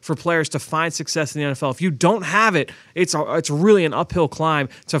pivotal for players to find success in the NFL. If you don't have it, it's really an uphill climb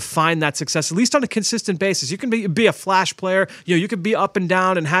to find that success, at least on a consistent basis. You can be a flash player, you can be up and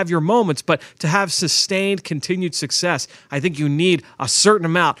down and have your moments, but to have sustained, continued success, I think you need a certain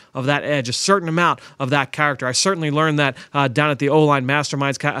amount of that edge, a certain amount of that character. I certainly learned that down at the O-Line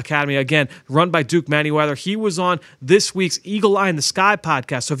Masterminds Academy, again, run by Duke Manyweather. He was on this week's Eagle Eye in the Sky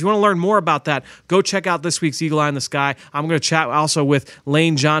podcast. So if you want to learn more about that, go check out this week's Eagle Eye in the Sky. I'm going to chat also with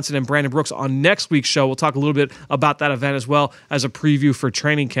Lane Johnson and Brandon Brooks on next week's show. We'll talk a little bit about that event as well as a preview for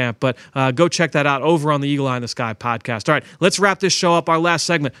training camp. But go check that out over on the Eagle Eye in the Sky podcast. All right, let's wrap this show up. Our last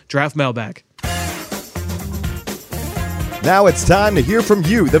segment, Draft Mailbag. Now it's time to hear from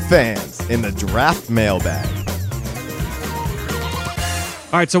you, the fans, in the Draft Mailbag.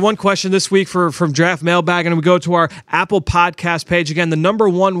 All right, so one question this week from Draft Mailbag, and we go to our Apple Podcast page. Again, the number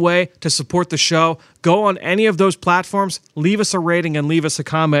one way to support the show, go on any of those platforms, leave us a rating and leave us a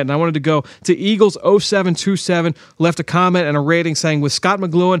comment. And I wanted to go to Eagles0727, left a comment and a rating saying, with Scott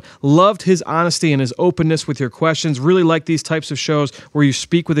McLuhan, loved his honesty and his openness with your questions. Really like these types of shows where you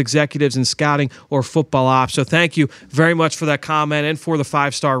speak with executives in scouting or football ops. So thank you very much for that comment and for the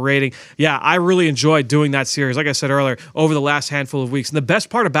 5-star rating. Yeah, I really enjoyed doing that series, like I said earlier, over the last handful of weeks. And the best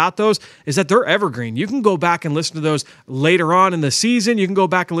part about those is that they're evergreen. You can go back and listen to those later on in the season. You can go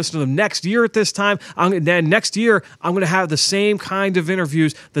back and listen to them next year at this time. Then next year, I'm going to have the same kind of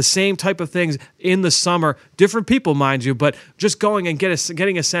interviews, the same type of things in the summer. Different people, mind you, but just going and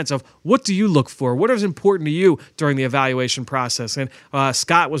getting a sense of what do you look for? What is important to you during the evaluation process? And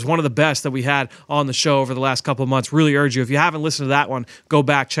Scott was one of the best that we had on the show over the last couple of months. Really urge you, if you haven't listened to that one, go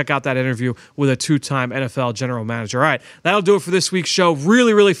back, check out that interview with a 2-time NFL general manager. All right, that'll do it for this week's show.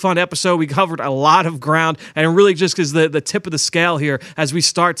 Really, really fun episode. We covered a lot of ground, and it really just is the tip of the scale here as we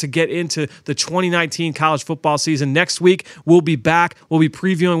start to get into the 2019 college football season. Next week, we'll be back. We'll be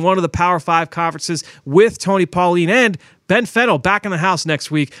previewing one of the Power 5 conferences with Tony Pauline and Ben Fennell back in the house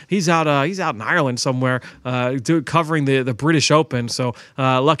next week. He's out in Ireland somewhere covering the British Open. So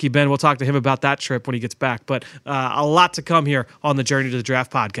lucky Ben. We'll talk to him about that trip when he gets back. But a lot to come here on the Journey to the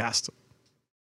Draft podcast.